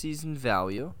rest of season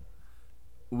value.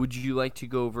 Would you like to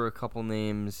go over a couple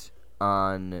names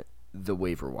on the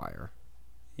waiver wire?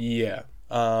 Yeah.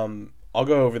 I'll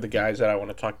go over the guys that I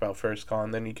want to talk about first,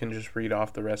 Colin, then you can just read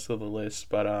off the rest of the list.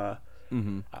 But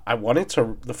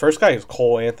the first guy is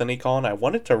Cole Anthony, Colin. I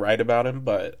wanted to write about him,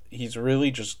 but he's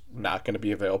really just not going to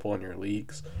be available in your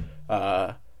leagues.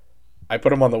 I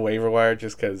put him on the waiver wire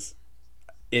just because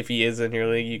if he is in your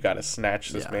league, you got to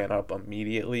snatch this man up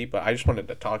immediately. But I just wanted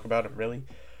to talk about him, really.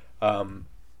 On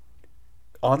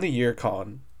the year,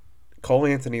 Colin, Cole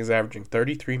Anthony is averaging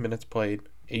 33 minutes played,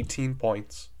 18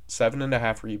 points,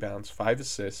 7.5 rebounds, 5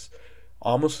 assists,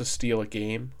 almost a steal a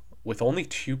game, with only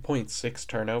 2.6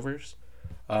 turnovers.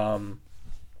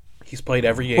 He's played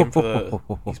every game for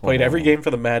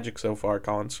the Magic so far.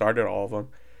 Colin started all of them.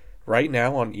 Right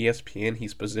now on ESPN,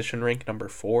 he's position ranked number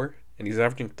 4, and he's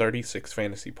averaging 36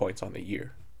 fantasy points on the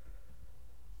year.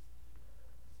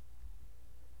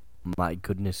 My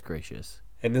goodness gracious!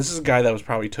 And this is a guy that was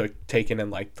probably taken in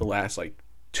like the last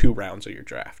 2 rounds of your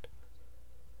draft.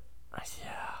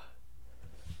 Yeah.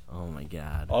 Oh my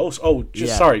God.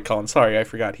 Sorry, Colin. Sorry, I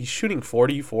forgot. He's shooting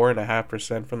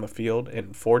 44.5% from the field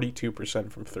and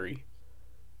 42% from 3.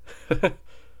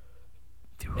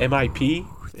 MIP?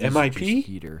 MIP?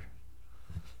 Heater.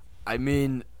 I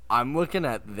mean, I'm looking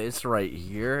at this right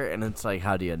here, and it's like,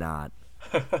 how do you not?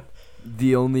 How do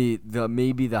you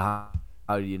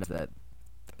know that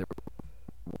they're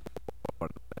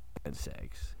 1-6?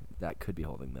 That could be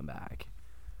holding them back.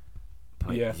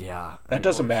 But yeah. That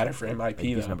doesn't matter for MIP, though.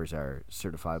 These numbers are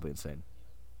certifiably insane.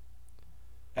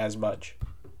 As much.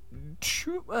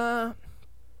 True. I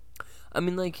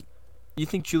mean, you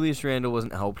think Julius Randle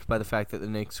wasn't helped by the fact that the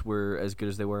Knicks were as good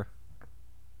as they were?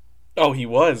 Oh, he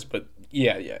was, but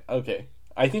yeah, okay.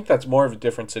 I think that's more of a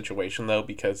different situation, though,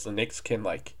 because the Knicks can,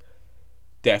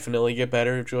 definitely get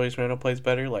better if Julius Randle plays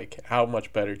better. How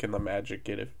much better can the Magic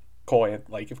get if Cole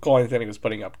Anthony was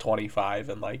putting up 25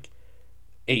 and,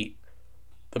 8?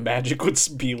 The Magic would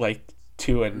be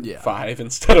 2-5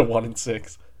 instead of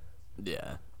 1-6.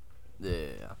 Yeah.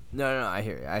 No, I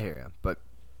hear you. But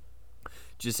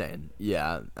just saying,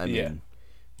 I mean,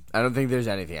 I don't think there's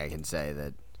anything I can say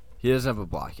that he doesn't have a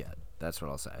block yet. That's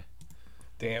what I'll say.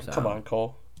 Damn, come on,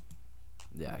 Cole.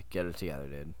 Yeah, get it together,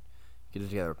 dude. Get it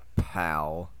together,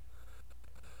 pal.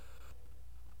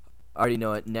 I already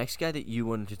know it. Next guy that you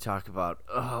wanted to talk about.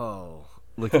 Oh,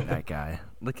 look at that guy.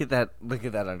 Look at that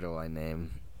underline name.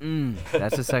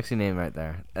 That's a sexy name right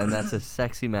there. And that's a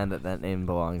sexy man that name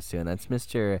belongs to. And that's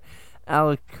Mr.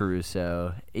 Alex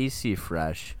Caruso, AC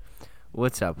Fresh.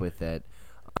 What's up with it?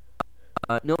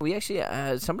 No, we actually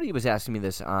somebody was asking me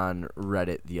this on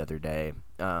Reddit the other day.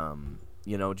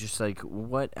 Just like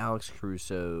what Alex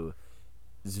Caruso's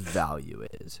value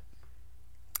is,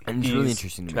 and it's really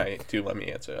interesting to me. Let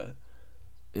me answer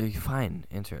Fine,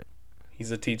 answer it.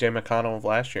 He's a TJ McConnell of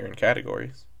last year in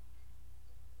categories.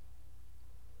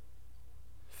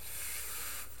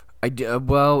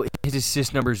 Well, his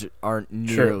assist numbers aren't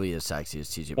nearly as sexy as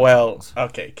TJ McConnell's. Well,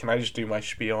 okay, can I just do my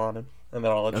spiel on him? And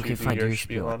then I'll let you do your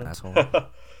spiel on him. Asshole.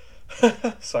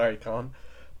 Sorry, Colin.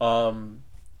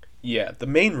 Yeah, the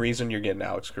main reason you're getting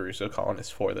Alex Caruso, Colin, is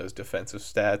for those defensive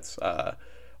stats.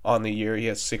 On the year, he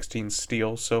has 16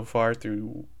 steals so far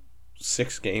through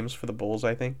 6 games for the Bulls,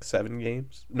 I think. 7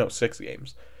 games? No, 6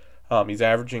 games. He's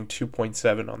averaging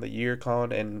 2.7 on the year,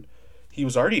 Colin, and he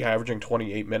was already averaging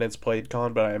 28 minutes played,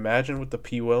 Colin, but I imagine with the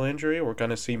P. Will injury, we're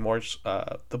going to see more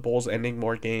the Bulls ending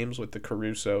more games with the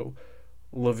Caruso,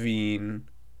 Levine,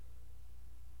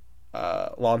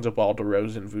 Lonzo Ball,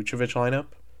 DeRozan, Vucevic lineup.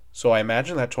 So I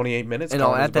imagine that 28 minutes. And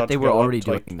I'll add that they were already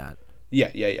doing that. Yeah.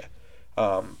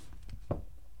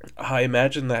 I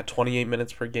imagine that 28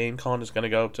 minutes per game, Colin, is going to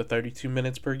go up to 32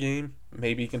 minutes per game.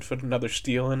 Maybe you can fit another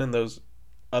steal in those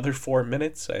other 4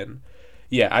 minutes. And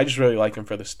yeah, I just really like him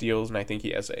for the steals, and I think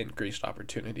he has an increased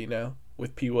opportunity now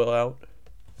with P. Will out.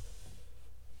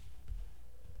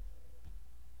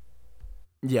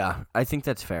 Yeah, I think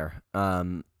that's fair.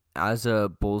 As a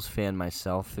Bulls fan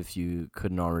myself, if you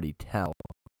couldn't already tell,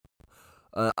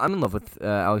 I'm in love with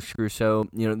Alex Caruso.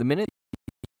 The minute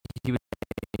he was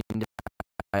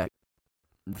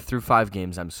through 5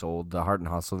 games, I'm sold. The heart and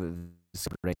hustle is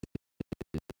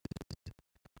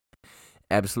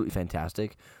absolutely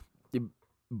fantastic.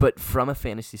 But from a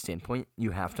fantasy standpoint,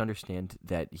 you have to understand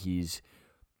that he's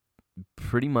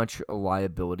pretty much a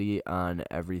liability on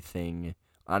everything,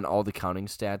 on all the counting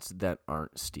stats that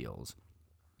aren't steals.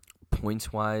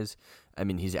 Points-wise, I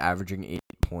mean, he's averaging 8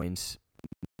 points.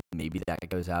 Maybe that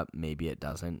goes up, maybe it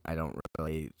doesn't. I don't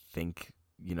really think,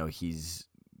 he's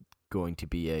going to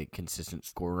be a consistent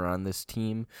scorer on this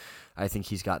team. I think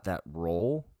he's got that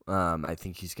role. I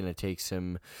think he's going to take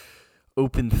some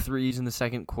open threes in the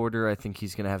second quarter. I think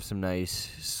he's going to have some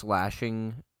nice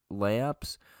slashing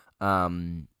layups.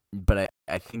 But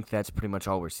I think that's pretty much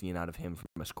all we're seeing out of him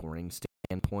from a scoring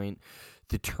standpoint.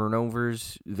 The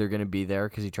turnovers, they're going to be there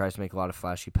because he tries to make a lot of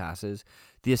flashy passes.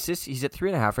 The assists, he's at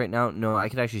 3.5 right now. No, I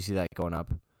could actually see that going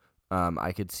up.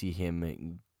 I could see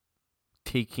him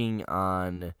taking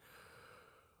on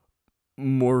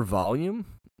more volume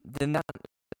than that,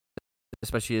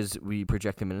 especially as we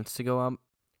project the minutes to go up.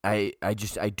 I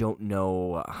don't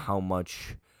know how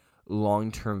much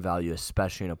long-term value,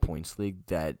 especially in a points league,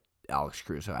 that Alex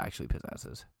Caruso actually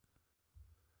possesses.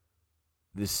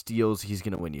 The steals, he's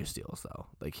going to win you steals, though.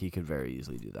 Like, he could very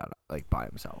easily do that, like, by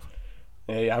himself.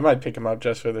 Hey, I might pick him up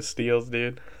just for the steals,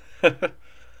 dude.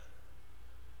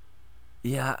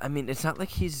 Yeah, I mean, it's not like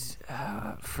he's,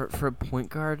 for a point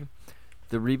guard,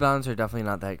 the rebounds are definitely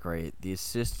not that great. The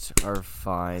assists are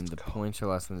fine. The points are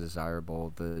less than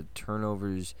desirable. The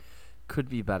turnovers could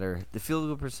be better. The field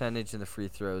goal percentage and the free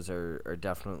throws are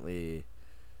definitely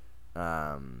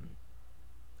a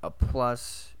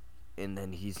plus. And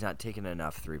then he's not taking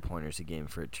enough 3-pointers a game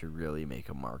for it to really make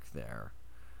a mark there.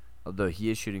 Although he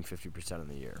is shooting 50% in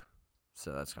the year.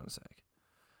 So that's kind of sick.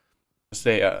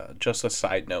 Just a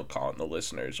side note, Colin, the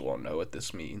listeners won't know what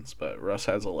this means, but Russ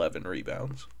has 11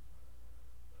 rebounds.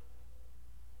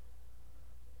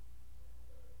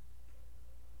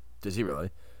 Does he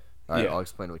really? All right, I'll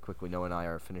explain really quickly. Noah and I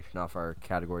are finishing off our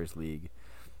categories league.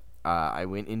 I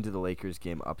went into the Lakers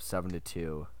game up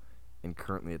 7-2. And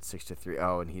currently it's 6-3.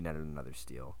 Oh, and he netted another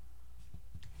steal.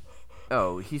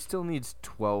 Oh, he still needs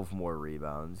 12 more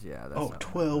rebounds. Yeah, that's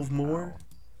 12 more?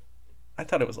 I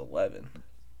thought it was 11.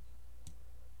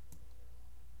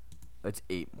 That's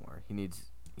 8 more. He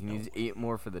needs 8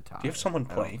 more for the tie. Do you have someone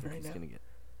playing right now?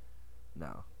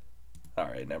 No. All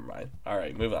right, never mind. All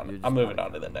right, move on. I'm moving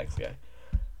on to the next guy.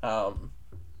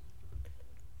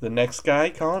 The next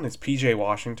guy, Colin, is P.J.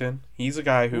 Washington. He's a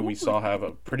guy who we saw have a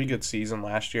pretty good season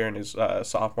last year in his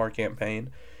sophomore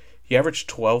campaign. He averaged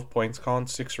 12 points, Colin,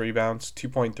 6 rebounds,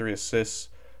 2.3 assists,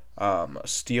 a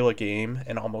steal a game,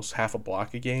 and almost half a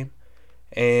block a game.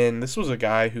 And this was a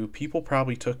guy who people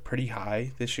probably took pretty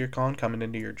high this year, Colin, coming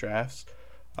into your drafts.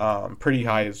 Pretty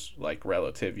high is, like,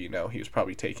 relative, He was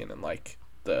probably taken in, like,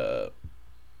 the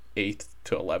 8th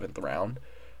to 11th round,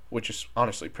 which is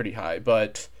honestly pretty high.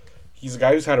 But he's a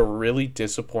guy who's had a really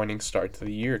disappointing start to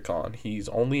the year, Colin. He's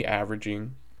only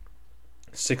averaging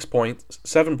 7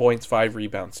 points, 5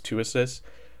 rebounds, 2 assists.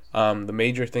 The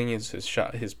major thing is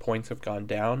his points have gone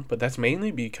down, but that's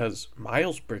mainly because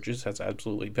Miles Bridges has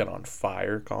absolutely been on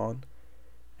fire, Colin.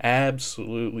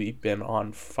 Absolutely been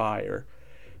on fire.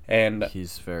 And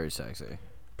he's very sexy.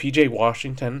 PJ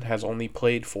Washington has only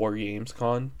played 4 games,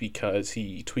 Colin, because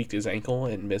he tweaked his ankle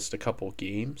and missed a couple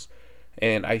games.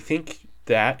 And I think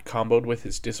that, comboed with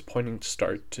his disappointing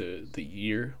start to the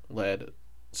year, led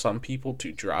some people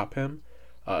to drop him.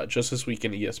 Just this week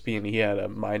in ESPN, he had a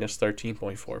minus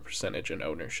 13.4 percentage in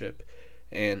ownership.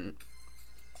 And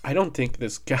I don't think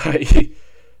this guy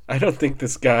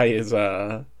is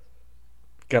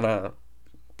gonna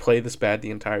play this bad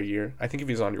the entire year. I think if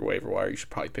he's on your waiver wire, you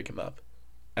should probably pick him up.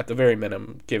 At the very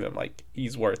minimum, give him, like,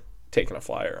 he's worth taking a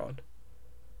flyer on.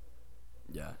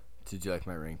 Yeah. Did you like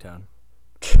my ringtone?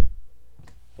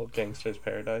 Well, Gangster's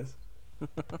Paradise.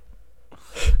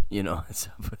 You know what's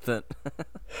up with it.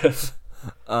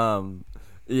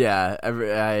 Yeah,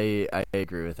 I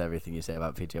agree with everything you say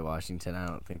about PJ Washington. I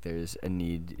don't think there's a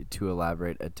need to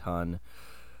elaborate a ton.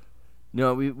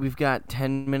 No, we've got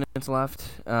 10 minutes left.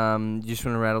 You just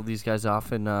want to rattle these guys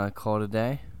off and call it a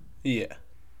day? Yeah.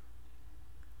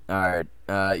 All right.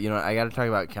 You know, I got to talk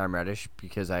about Cam Reddish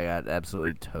because I got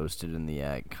absolutely toasted in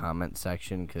the comment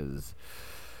section because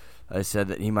I said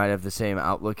that he might have the same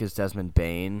outlook as Desmond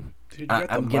Bain. Dude,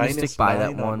 I'm going to stick by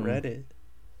that one. Reddit.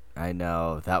 I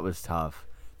know. That was tough.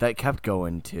 That kept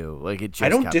going, too. Like, it just I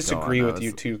don't kept disagree going. with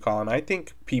you, too, Colin. I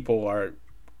think people are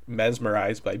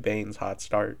mesmerized by Bain's hot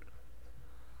start.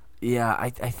 Yeah, I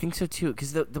think so, too.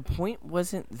 Because the point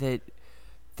wasn't that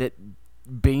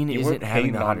Bain isn't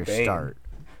having the hotter start.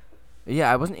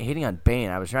 Yeah, I wasn't hating on Bain.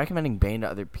 I was recommending Bain to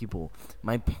other people.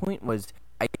 My point was,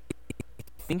 I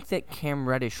think that Cam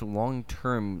Reddish long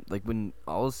term, like when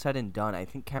all is said and done, I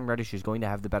think Cam Reddish is going to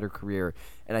have the better career,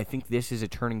 and I think this is a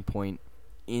turning point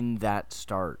in that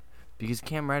start because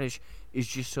Cam Reddish is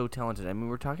just so talented. I mean,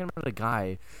 we're talking about a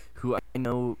guy who I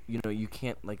know, you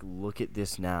can't like look at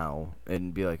this now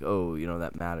and be like, oh,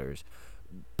 that matters.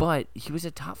 But he was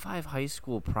a top 5 high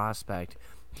school prospect.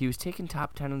 He was taken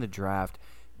top 10 in the draft.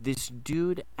 This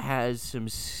dude has some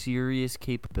serious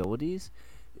capabilities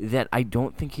that I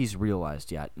don't think he's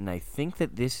realized yet. And I think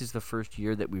that this is the first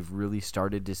year that we've really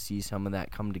started to see some of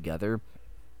that come together.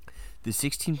 The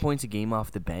 16 points a game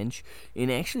off the bench in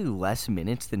actually less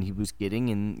minutes than he was getting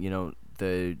in,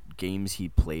 the games he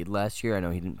played last year. I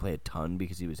know he didn't play a ton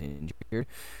because he was injured.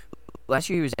 Last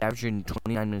year he was averaging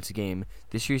 29 minutes a game.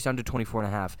 This year he's down to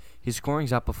 24.5. His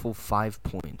scoring's up a full 5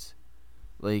 points.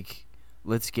 Like,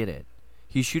 let's get it.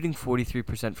 He's shooting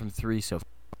 43% from 3 so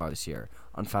far this year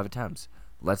on 5 attempts.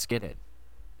 Let's get it.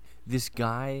 This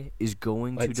guy is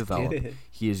going to develop.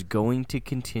 He is going to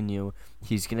continue.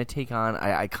 He's going to take on.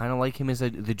 I kind of like him as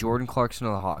the Jordan Clarkson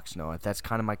of the Hawks. No, that's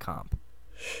kind of my comp.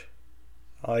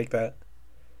 I like that.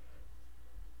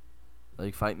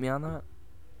 Like, fight me on that?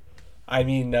 I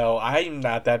mean, no, I'm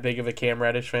not that big of a Cam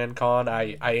Reddish fan, Colin.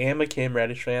 I am a Cam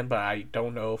Reddish fan, but I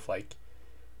don't know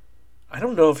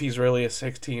if he's really a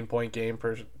 16-point game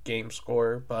per game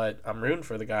scorer, but I'm rooting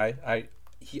for the guy.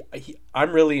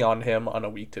 I'm really on him on a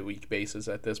week-to-week basis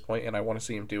at this point, and I want to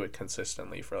see him do it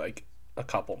consistently for like a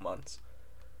couple months.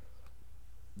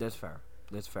 That's fair.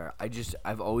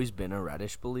 I've always been a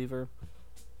Reddish believer,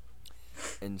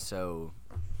 and so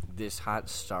this hot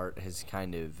start has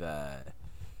kind of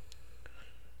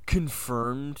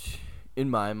confirmed in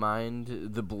my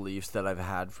mind the beliefs that I've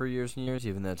had for years and years,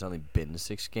 even though it's only been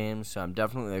 6 games. So I'm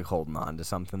definitely like holding on to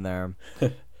something there,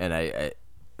 and I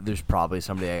there's probably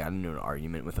somebody I got into an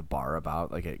argument with a bar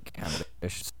about, like a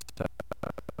Reddish.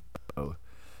 So,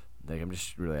 like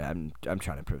I'm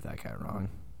trying to prove that guy wrong.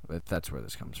 That's where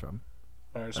this comes from.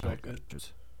 I respect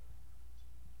it.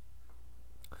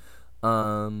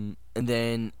 And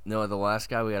then the last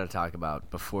guy we got to talk about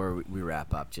before we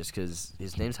wrap up, just because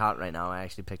his name's hot right now. I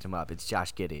actually picked him up. It's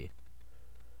Josh Giddey.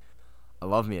 I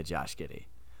love me a Josh Giddey.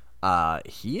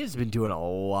 He has been doing a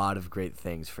lot of great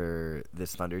things for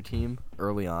this Thunder team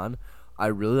early on. I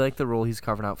really like the role he's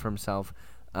carving out for himself.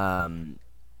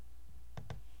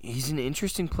 He's an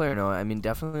interesting player. No, I mean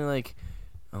definitely like.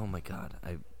 Oh my God!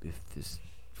 If this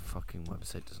fucking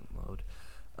website doesn't load.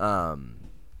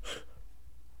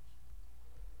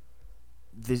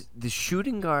 The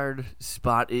shooting guard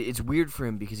spot, it's weird for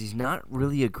him because he's not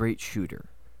really a great shooter.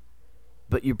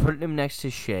 But you're putting him next to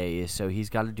Shea, so he's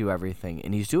got to do everything,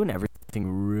 and he's doing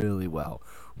everything really well.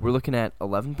 We're looking at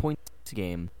 11 points a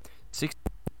game, 6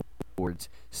 boards,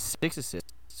 6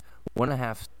 assists,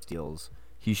 1.5 steals.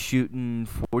 He's shooting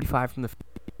 45 from the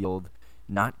field,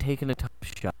 not taking a tough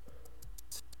shot.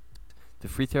 The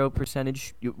free throw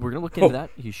percentage, we're going to look into that.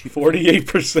 He's shooting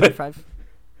 48%.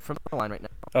 from the line right now.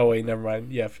 Oh, wait, never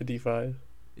mind. Yeah, 55.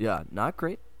 Yeah, not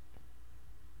great.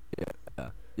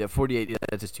 Yeah, 48. Yeah,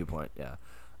 that's just 2-point. Yeah.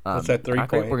 What's that, 3 not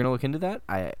great. point? We're going to look into that.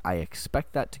 I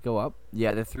expect that to go up.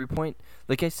 Yeah, the 3-point.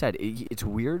 Like I said, it's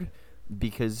weird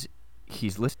because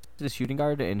he's listed as shooting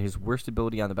guard, and his worst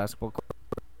ability on the basketball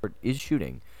court is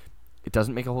shooting. It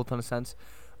doesn't make a whole ton of sense.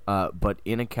 But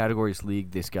in a categories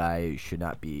league, this guy should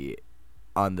not be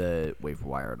on the waiver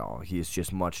wire at all. He is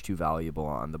just much too valuable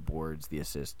on the boards, the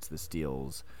assists, the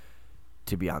steals,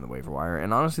 to be on the waiver wire.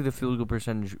 And honestly, the field goal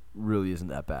percentage really isn't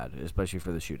that bad, especially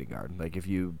for the shooting guard. Like, if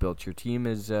you built your team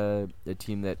as a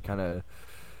team that kind of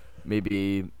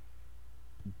maybe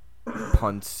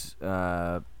punts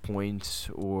points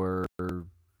or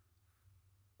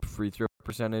free throw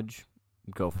percentage,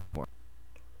 go for it.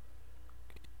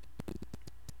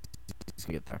 He's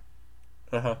going to get there.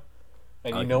 Uh-huh.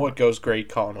 And you know what goes great,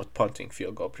 Colin, with punting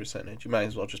field goal percentage? You might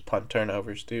as well just punt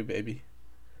turnovers too, baby.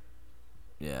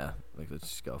 Yeah, like, let's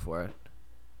just go for it.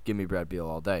 Give me Brad Beal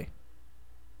all day.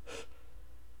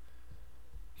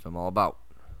 So I'm all about.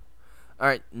 All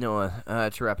right,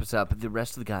 Noah, to wrap us up, the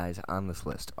rest of the guys on this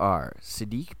list are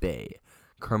Saddiq Bey,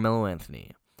 Carmelo Anthony,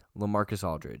 LaMarcus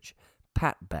Aldridge,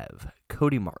 Pat Bev,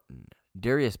 Cody Martin,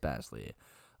 Darius Bazley,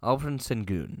 Alperen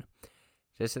Sengun.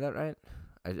 Did I say that right?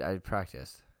 I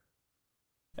practiced.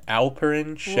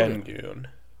 Alperen Sengun.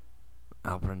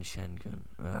 Alperen Sengun.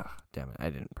 Ugh, damn it. I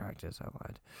didn't practice. I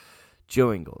lied.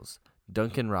 Joe Ingles,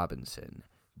 Duncan Robinson,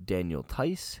 Daniel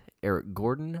Tice, Eric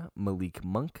Gordon, Malik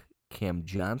Monk, Cam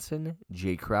Johnson,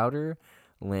 Jay Crowder,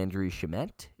 Landry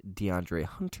Shamet, DeAndre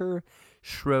Hunter,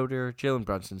 Schroeder, Jalen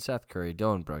Brunson, Seth Curry,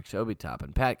 Dylan Brooks, Obi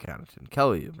Toppin, Pat Connaughton,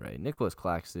 Kelly Oubre, Nicholas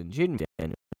Claxton, Jaden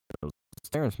Daniels,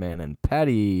 Terrence Mann, and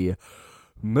Patty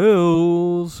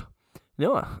Mills.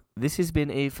 Noah, this has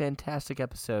been a fantastic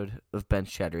episode of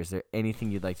Bench Chatter. Is there anything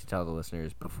you'd like to tell the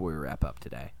listeners before we wrap up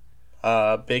today?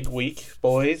 Big week,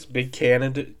 boys. Big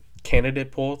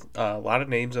candidate pool. A lot of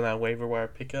names in that waiver wire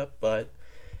pickup, but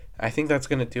I think that's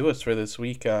going to do us for this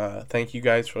week. Thank you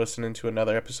guys for listening to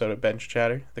another episode of Bench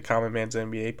Chatter, the Common Man's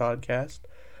NBA podcast.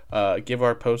 Give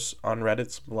our posts on Reddit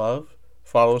some love.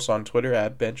 Follow us on Twitter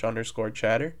at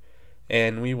bench_chatter.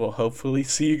 And we will hopefully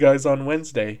see you guys on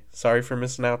Wednesday. Sorry for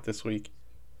missing out this week.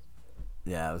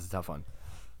 Yeah, it was a tough one.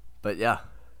 But yeah,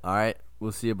 all right.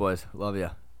 We'll see you, boys. Love ya.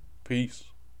 Peace.